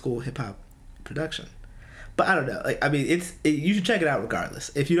like old school hip hop production. But I don't know. Like, I mean, you should check it out regardless.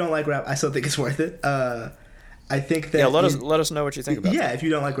 If you don't like rap, I still think it's worth it. I think that let us know what you think about. Yeah, that. If you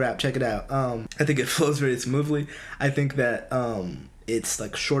don't like rap, check it out. I think it flows very smoothly. I think that it's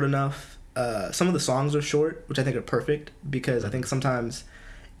like short enough. Some of the songs are short, which I think are perfect, because I think sometimes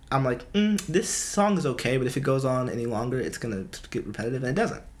I'm like, this song is okay, but if it goes on any longer, it's gonna get repetitive, and it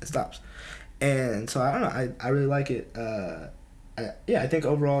doesn't. It stops. And so I don't know. I really like it. I think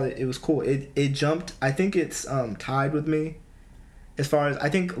overall it was cool. It jumped. I think it's tied with me as far as I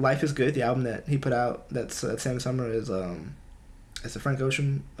think Life is Good, the album that he put out that same summer, is it's the Frank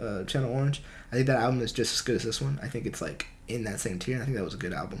Ocean Channel Orange. I think that album is just as good as this one. I think it's like in that same tier, and I think that was a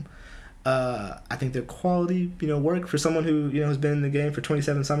good album. I think the quality, work for someone who has been in the game for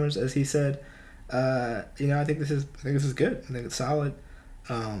 27 summers, as he said. I think this is good. I think it's solid.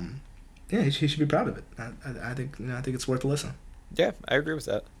 Yeah, he should be proud of it. I think I think it's worth a listen. Yeah, I agree with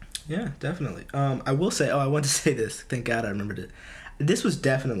that. Yeah, definitely. I will say, I want to say this. Thank God I remembered it. This was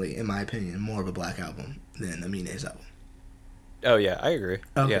definitely, in my opinion, more of a Black album than Aminé's album. Oh yeah, I agree.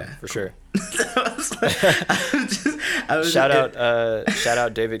 Okay, yeah, for sure. Shout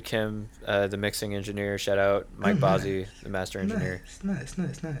out David Kim, the mixing engineer. Shout out Mike Bozzi, the master engineer. Nice.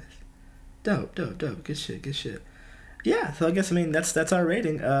 Dope. Good shit. Yeah, so I guess that's our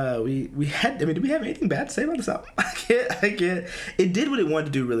rating. We had do we have anything bad to say about this album? I can't. It did what it wanted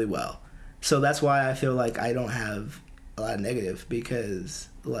to do really well, so that's why I feel like I don't have a lot of negative, because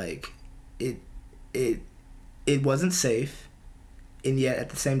like it wasn't safe, and yet at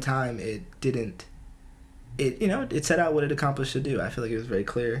the same time it didn't. It set out what it accomplished to do. I feel like it was very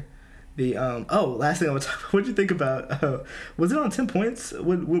clear. The last thing I want to talk about, what'd you think about, was it on 10 Points?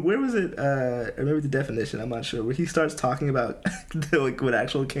 Where was it, I remember the definition, I'm not sure, where he starts talking about what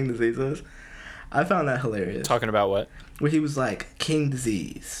actual King Disease is? I found that hilarious. Talking about what? Where he was like, King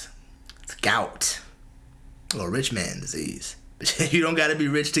Disease, it's gout, or rich man disease. You don't gotta be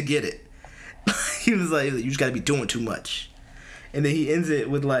rich to get it. He was like, you just gotta be doing too much. And then he ends it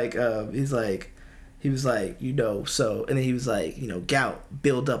with like, he was like, so, and then he was like, gout,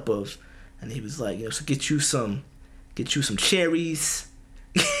 build up of, and he was like, so get you some cherries,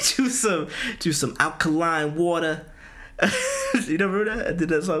 get you some alkaline water. You don't remember that? Did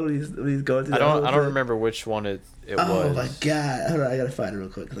that song when he's going through? I don't remember which one it was. Oh my god! Hold on, I gotta find it real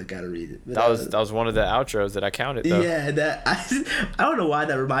quick because I gotta read it. But that was one of the outros that I counted though. Yeah, I don't know why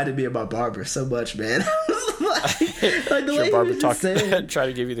that reminded me of my barber so much, man. like the way your barber try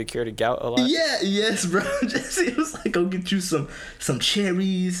to give you the cure to gout a lot. Yeah, yes, bro. It was like, go get you some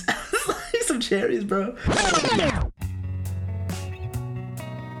cherries. Some cherries, bro.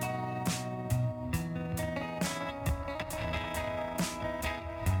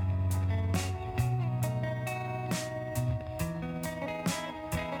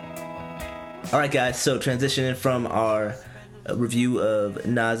 All right, guys. So transitioning from our review of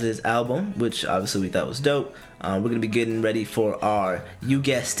Nas's album, which obviously we thought was dope, we're gonna be getting ready for our, you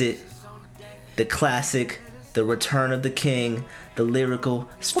guessed it, the classic, the Return of the King, the lyrical,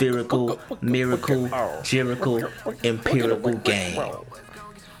 spherical, miracle, jerical, empirical game.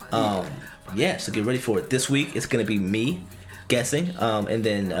 So get ready for it. This week it's gonna be me guessing, and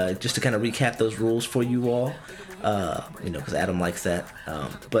then just to kind of recap those rules for you all. Because Adam likes that. You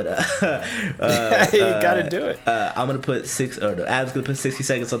gotta do it. I'm gonna put Adam's gonna put 60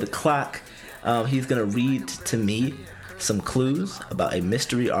 seconds on the clock. He's gonna read to me some clues about a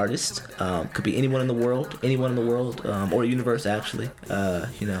mystery artist. Could be anyone in the world, or universe actually.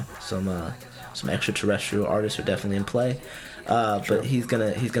 Some extraterrestrial artists are definitely in play. But he's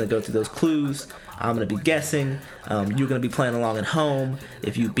gonna go through those clues. I'm gonna be guessing. You're gonna be playing along at home.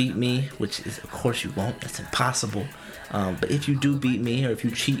 If you beat me, which is of course you won't, that's impossible. But if you do beat me, or if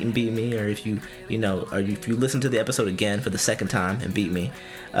you cheat and beat me, or if you listen to the episode again for the second time and beat me,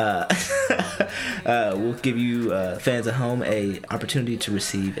 we'll give you fans at home a opportunity to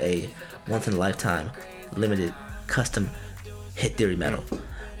receive a once in a lifetime limited custom Hit Theory medal.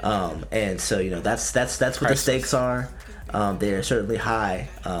 And so that's what the stakes are. They're certainly high.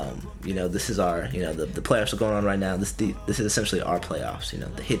 This is our, the playoffs are going on right now. This is essentially our playoffs,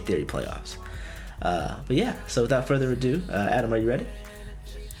 the Hit Theory playoffs. But yeah, so without further ado, Adam, are you ready?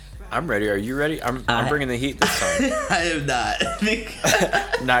 I'm ready. Are you ready? I'm bringing the heat this time. I am not.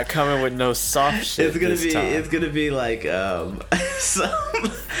 Not coming with no soft shit. It's gonna be like I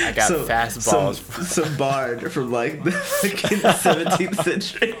got fastballs. Some bard from like the 17th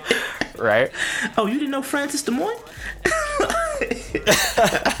century. Right? Oh, you didn't know Francis Des Moines?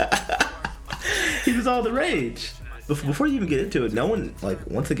 He was all the rage. Before you even get into it, no one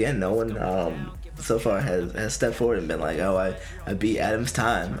so far has stepped forward and been like, oh, I beat Adam's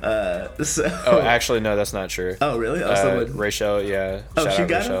time. Oh, actually, no, that's not true. Oh, really? Rachel, yeah. Oh, she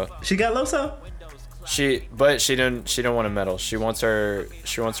got him? She got Loso? She didn't want a medal. She wants her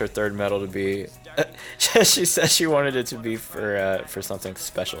third medal to be. She said she wanted it to be for something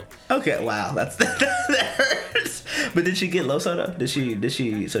special. Okay, wow, that hurts. But did she get Loso though? Did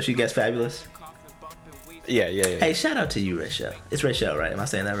she? So she gets Fabulous. Yeah. Hey, shout out to you, Rachel. It's Rachel, right? Am I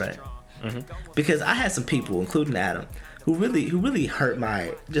saying that right? Mm-hmm. Because I had some people, including Adam, who really hurt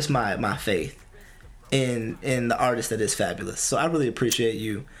my faith in the artist that is Fabulous. So I really appreciate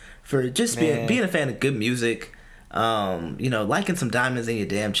you for just being a fan of good music, liking some diamonds in your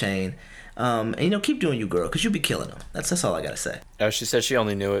damn chain, and keep doing you, girl, because you be killing them. That's all I gotta say. Oh, she said she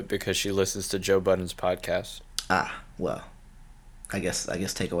only knew it because she listens to Joe Budden's podcast. Ah, well, I guess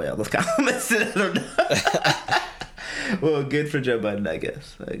take away all those comments. I don't know. Well, good for Joe Budden, I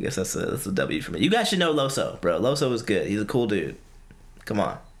guess. I guess that's a W for me. You guys should know Loso, bro. Loso was good. He's a cool dude. Come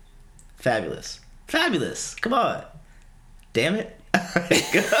on. Fabulous. Come on. Damn it.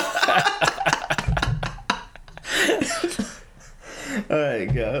 All right,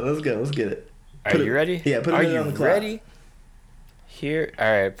 go. Let's go. Let's get it. Are you ready? Yeah, put a minute on the clock. Are you ready? Here.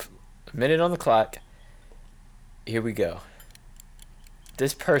 All right. A minute on the clock. Here we go.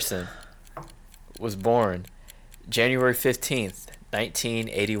 This person was born January 15th,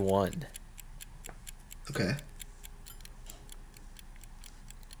 1981. Okay.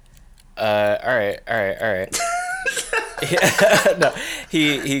 All right. No,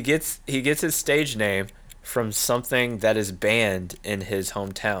 he gets his stage name from something that is banned in his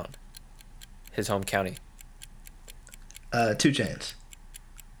hometown, his home county. 2 Chainz.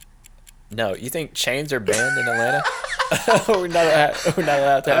 No, you think chains are banned in Atlanta? we're not allowed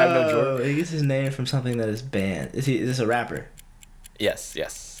to have no Jordan. He gets his name from something that is banned. Is this a rapper? Yes,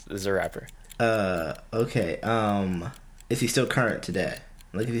 this is a rapper. Okay. Is he still current today?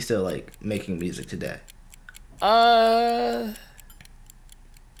 Like, is he still like making music today? Well,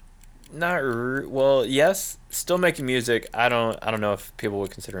 yes, still making music. I don't know if people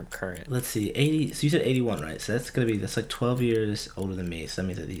would consider him current. Let's see, 80. So you said 81, right? So that's like 12 years older than me. So that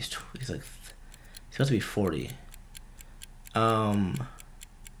means that he's supposed to be 40. A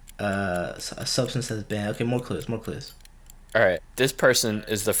substance that's banned. Okay, more clues. All right, this person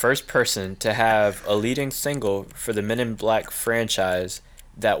is the first person to have a leading single for the Men in Black franchise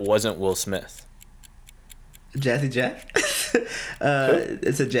that wasn't Will Smith. Jazzy Jeff? It's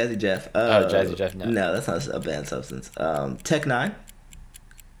a Jazzy Jeff. Jazzy Jeff, no. No, that's not a banned substance. Tech Nine?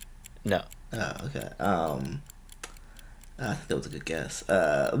 No. Oh, okay. I think that was a good guess.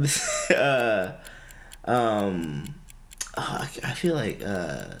 I feel like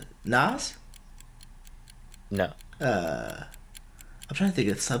Nas? No. I'm trying to think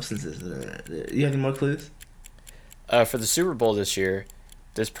of substances that are. You have any more clues? For the Super Bowl this year,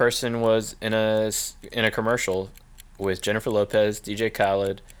 this person was in a commercial with Jennifer Lopez, DJ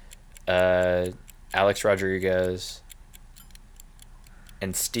Khaled, Alex Rodriguez,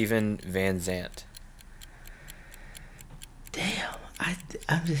 and Steven Van Zandt. Damn, I'm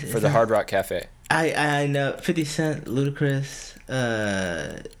just for the Hard Rock Cafe. I know 50 Cent, Ludacris.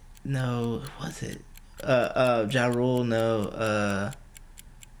 No, was it? Ja Rule, no.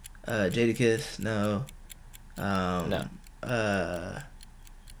 Jadakiss, no. No.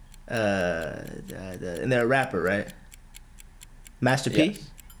 And they're a rapper, right? Master P? Yes.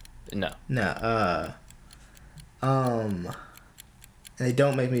 No. No. And they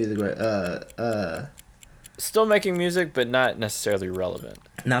don't make music, right? Still making music, but not necessarily relevant.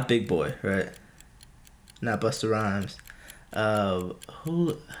 Not Big Boy, right? Not Busta Rhymes.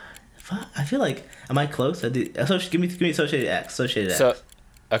 Who? I feel like, am I close? Give me Associated Acts.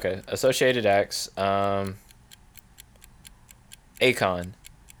 Okay, Associated Acts. Akon,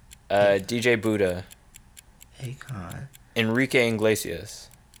 DJ Buddha, Akon, Enrique Iglesias,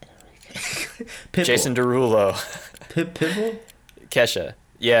 Pitbull. Jason Derulo, Pitbull, Kesha.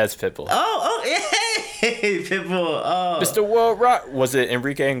 Yeah, it's Pitbull. Oh, hey, Pitbull. Oh, Mr. World Rock. Was it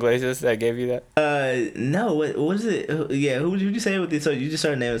Enrique Iglesias that gave you that? No. What is it? Yeah, who did you say with the? So you just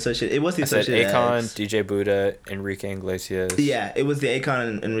started naming associate. It was the Associated Akon, Acts. DJ Buddha, Enrique Iglesias. Yeah, it was the Akon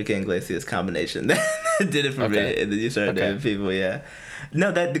and Enrique Iglesias combination that did it for me, and then you started naming people. Yeah.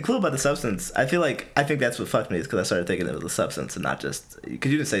 No, the clue about the substance. I think that's what fucked me, is because I started thinking it was the substance and not just,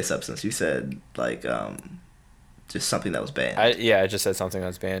 because you didn't say substance. You said like just something that was banned. I just said something that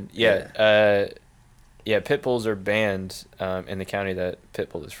was banned. Yeah. Pit bulls are banned in the county that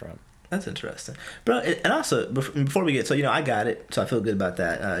Pitbull is from. That's interesting, bro. And also, before we get, so I got it, so I feel good about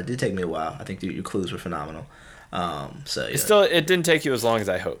that. It did take me a while. I think your clues were phenomenal. So it didn't take you as long as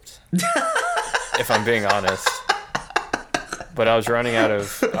I hoped. If I'm being honest. But I was running out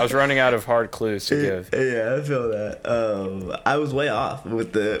of hard clues to give. Yeah, I feel that. I was way off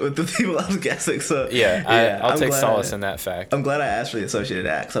with the people I was guessing. So I'll take solace in that fact. I'm glad I asked for the Associated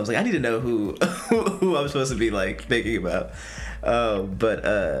Acts. I was like, I need to know who I'm supposed to be like thinking about. But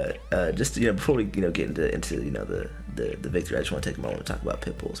just before we get into the victory, I just want to take a moment to talk about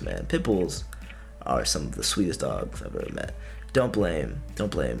pit bulls, man. Pit bulls are some of the sweetest dogs I've ever met. Don't blame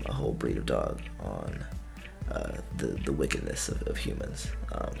a whole breed of dog on the wickedness of humans.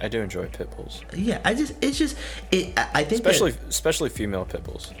 I do enjoy pit bulls. Yeah, I think especially female pit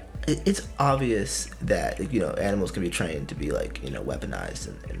bulls. It's obvious that animals can be trained to be like weaponized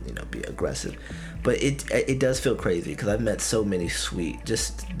and be aggressive, but it does feel crazy because I've met so many sweet,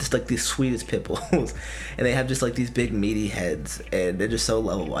 just like these sweetest pit bulls, and they have just like these big meaty heads, and they're just so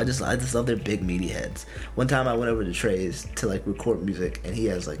lovable. I just love their big meaty heads. One time I went over to Trey's to like record music, and he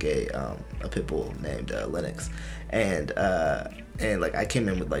has like a pit bull named Lennox, and like I came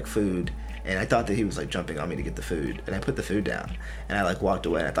in with like food. And I thought that he was like jumping on me to get the food, and I put the food down, and I like walked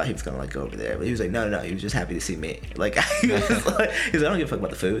away, and I thought he was gonna like go over there, but he was like, no, he was just happy to see me. Like he was like, I don't give a fuck about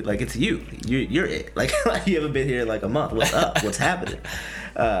the food. Like it's you're it. Like you haven't been here in like a month. What's up? What's happening?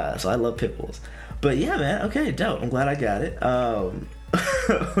 So I love pit bulls. But yeah, man. Okay, dope. I'm glad I got it.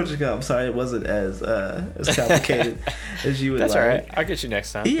 What you got? I'm sorry it wasn't as complicated as you would. That's like. All right. I'll get you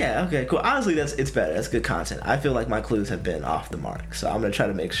next time. Yeah. Okay. Cool. Honestly, it's better. That's good content. I feel like my clues have been off the mark, so I'm gonna try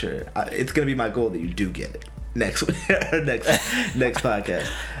to make sure. It's gonna be my goal that you do get it next next podcast.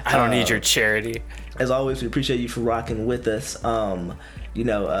 I don't need your charity. As always, we appreciate you for rocking with us.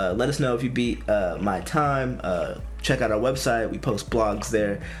 Let us know if you beat my time. Check out our website. We post blogs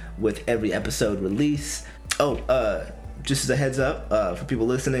there with every episode release. Just as a heads up for people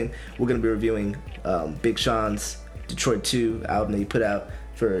listening, we're going to be reviewing Big Sean's Detroit 2 album that he put out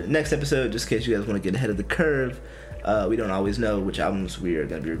for next episode, just in case you guys want to get ahead of the curve. We don't always know which albums we are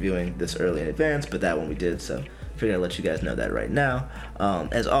going to be reviewing this early in advance, but that one we did, so I figured I'd let you guys know that right now.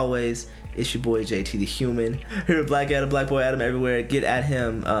 As always, it's your boy JT the Human here with Black Adam, Black Boy Adam everywhere. Get at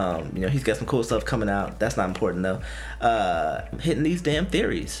him. He's got some cool stuff coming out. That's not important though. Hitting these damn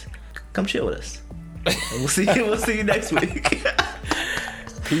theories. Come chill with us. And we'll see you next week.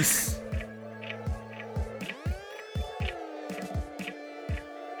 Peace.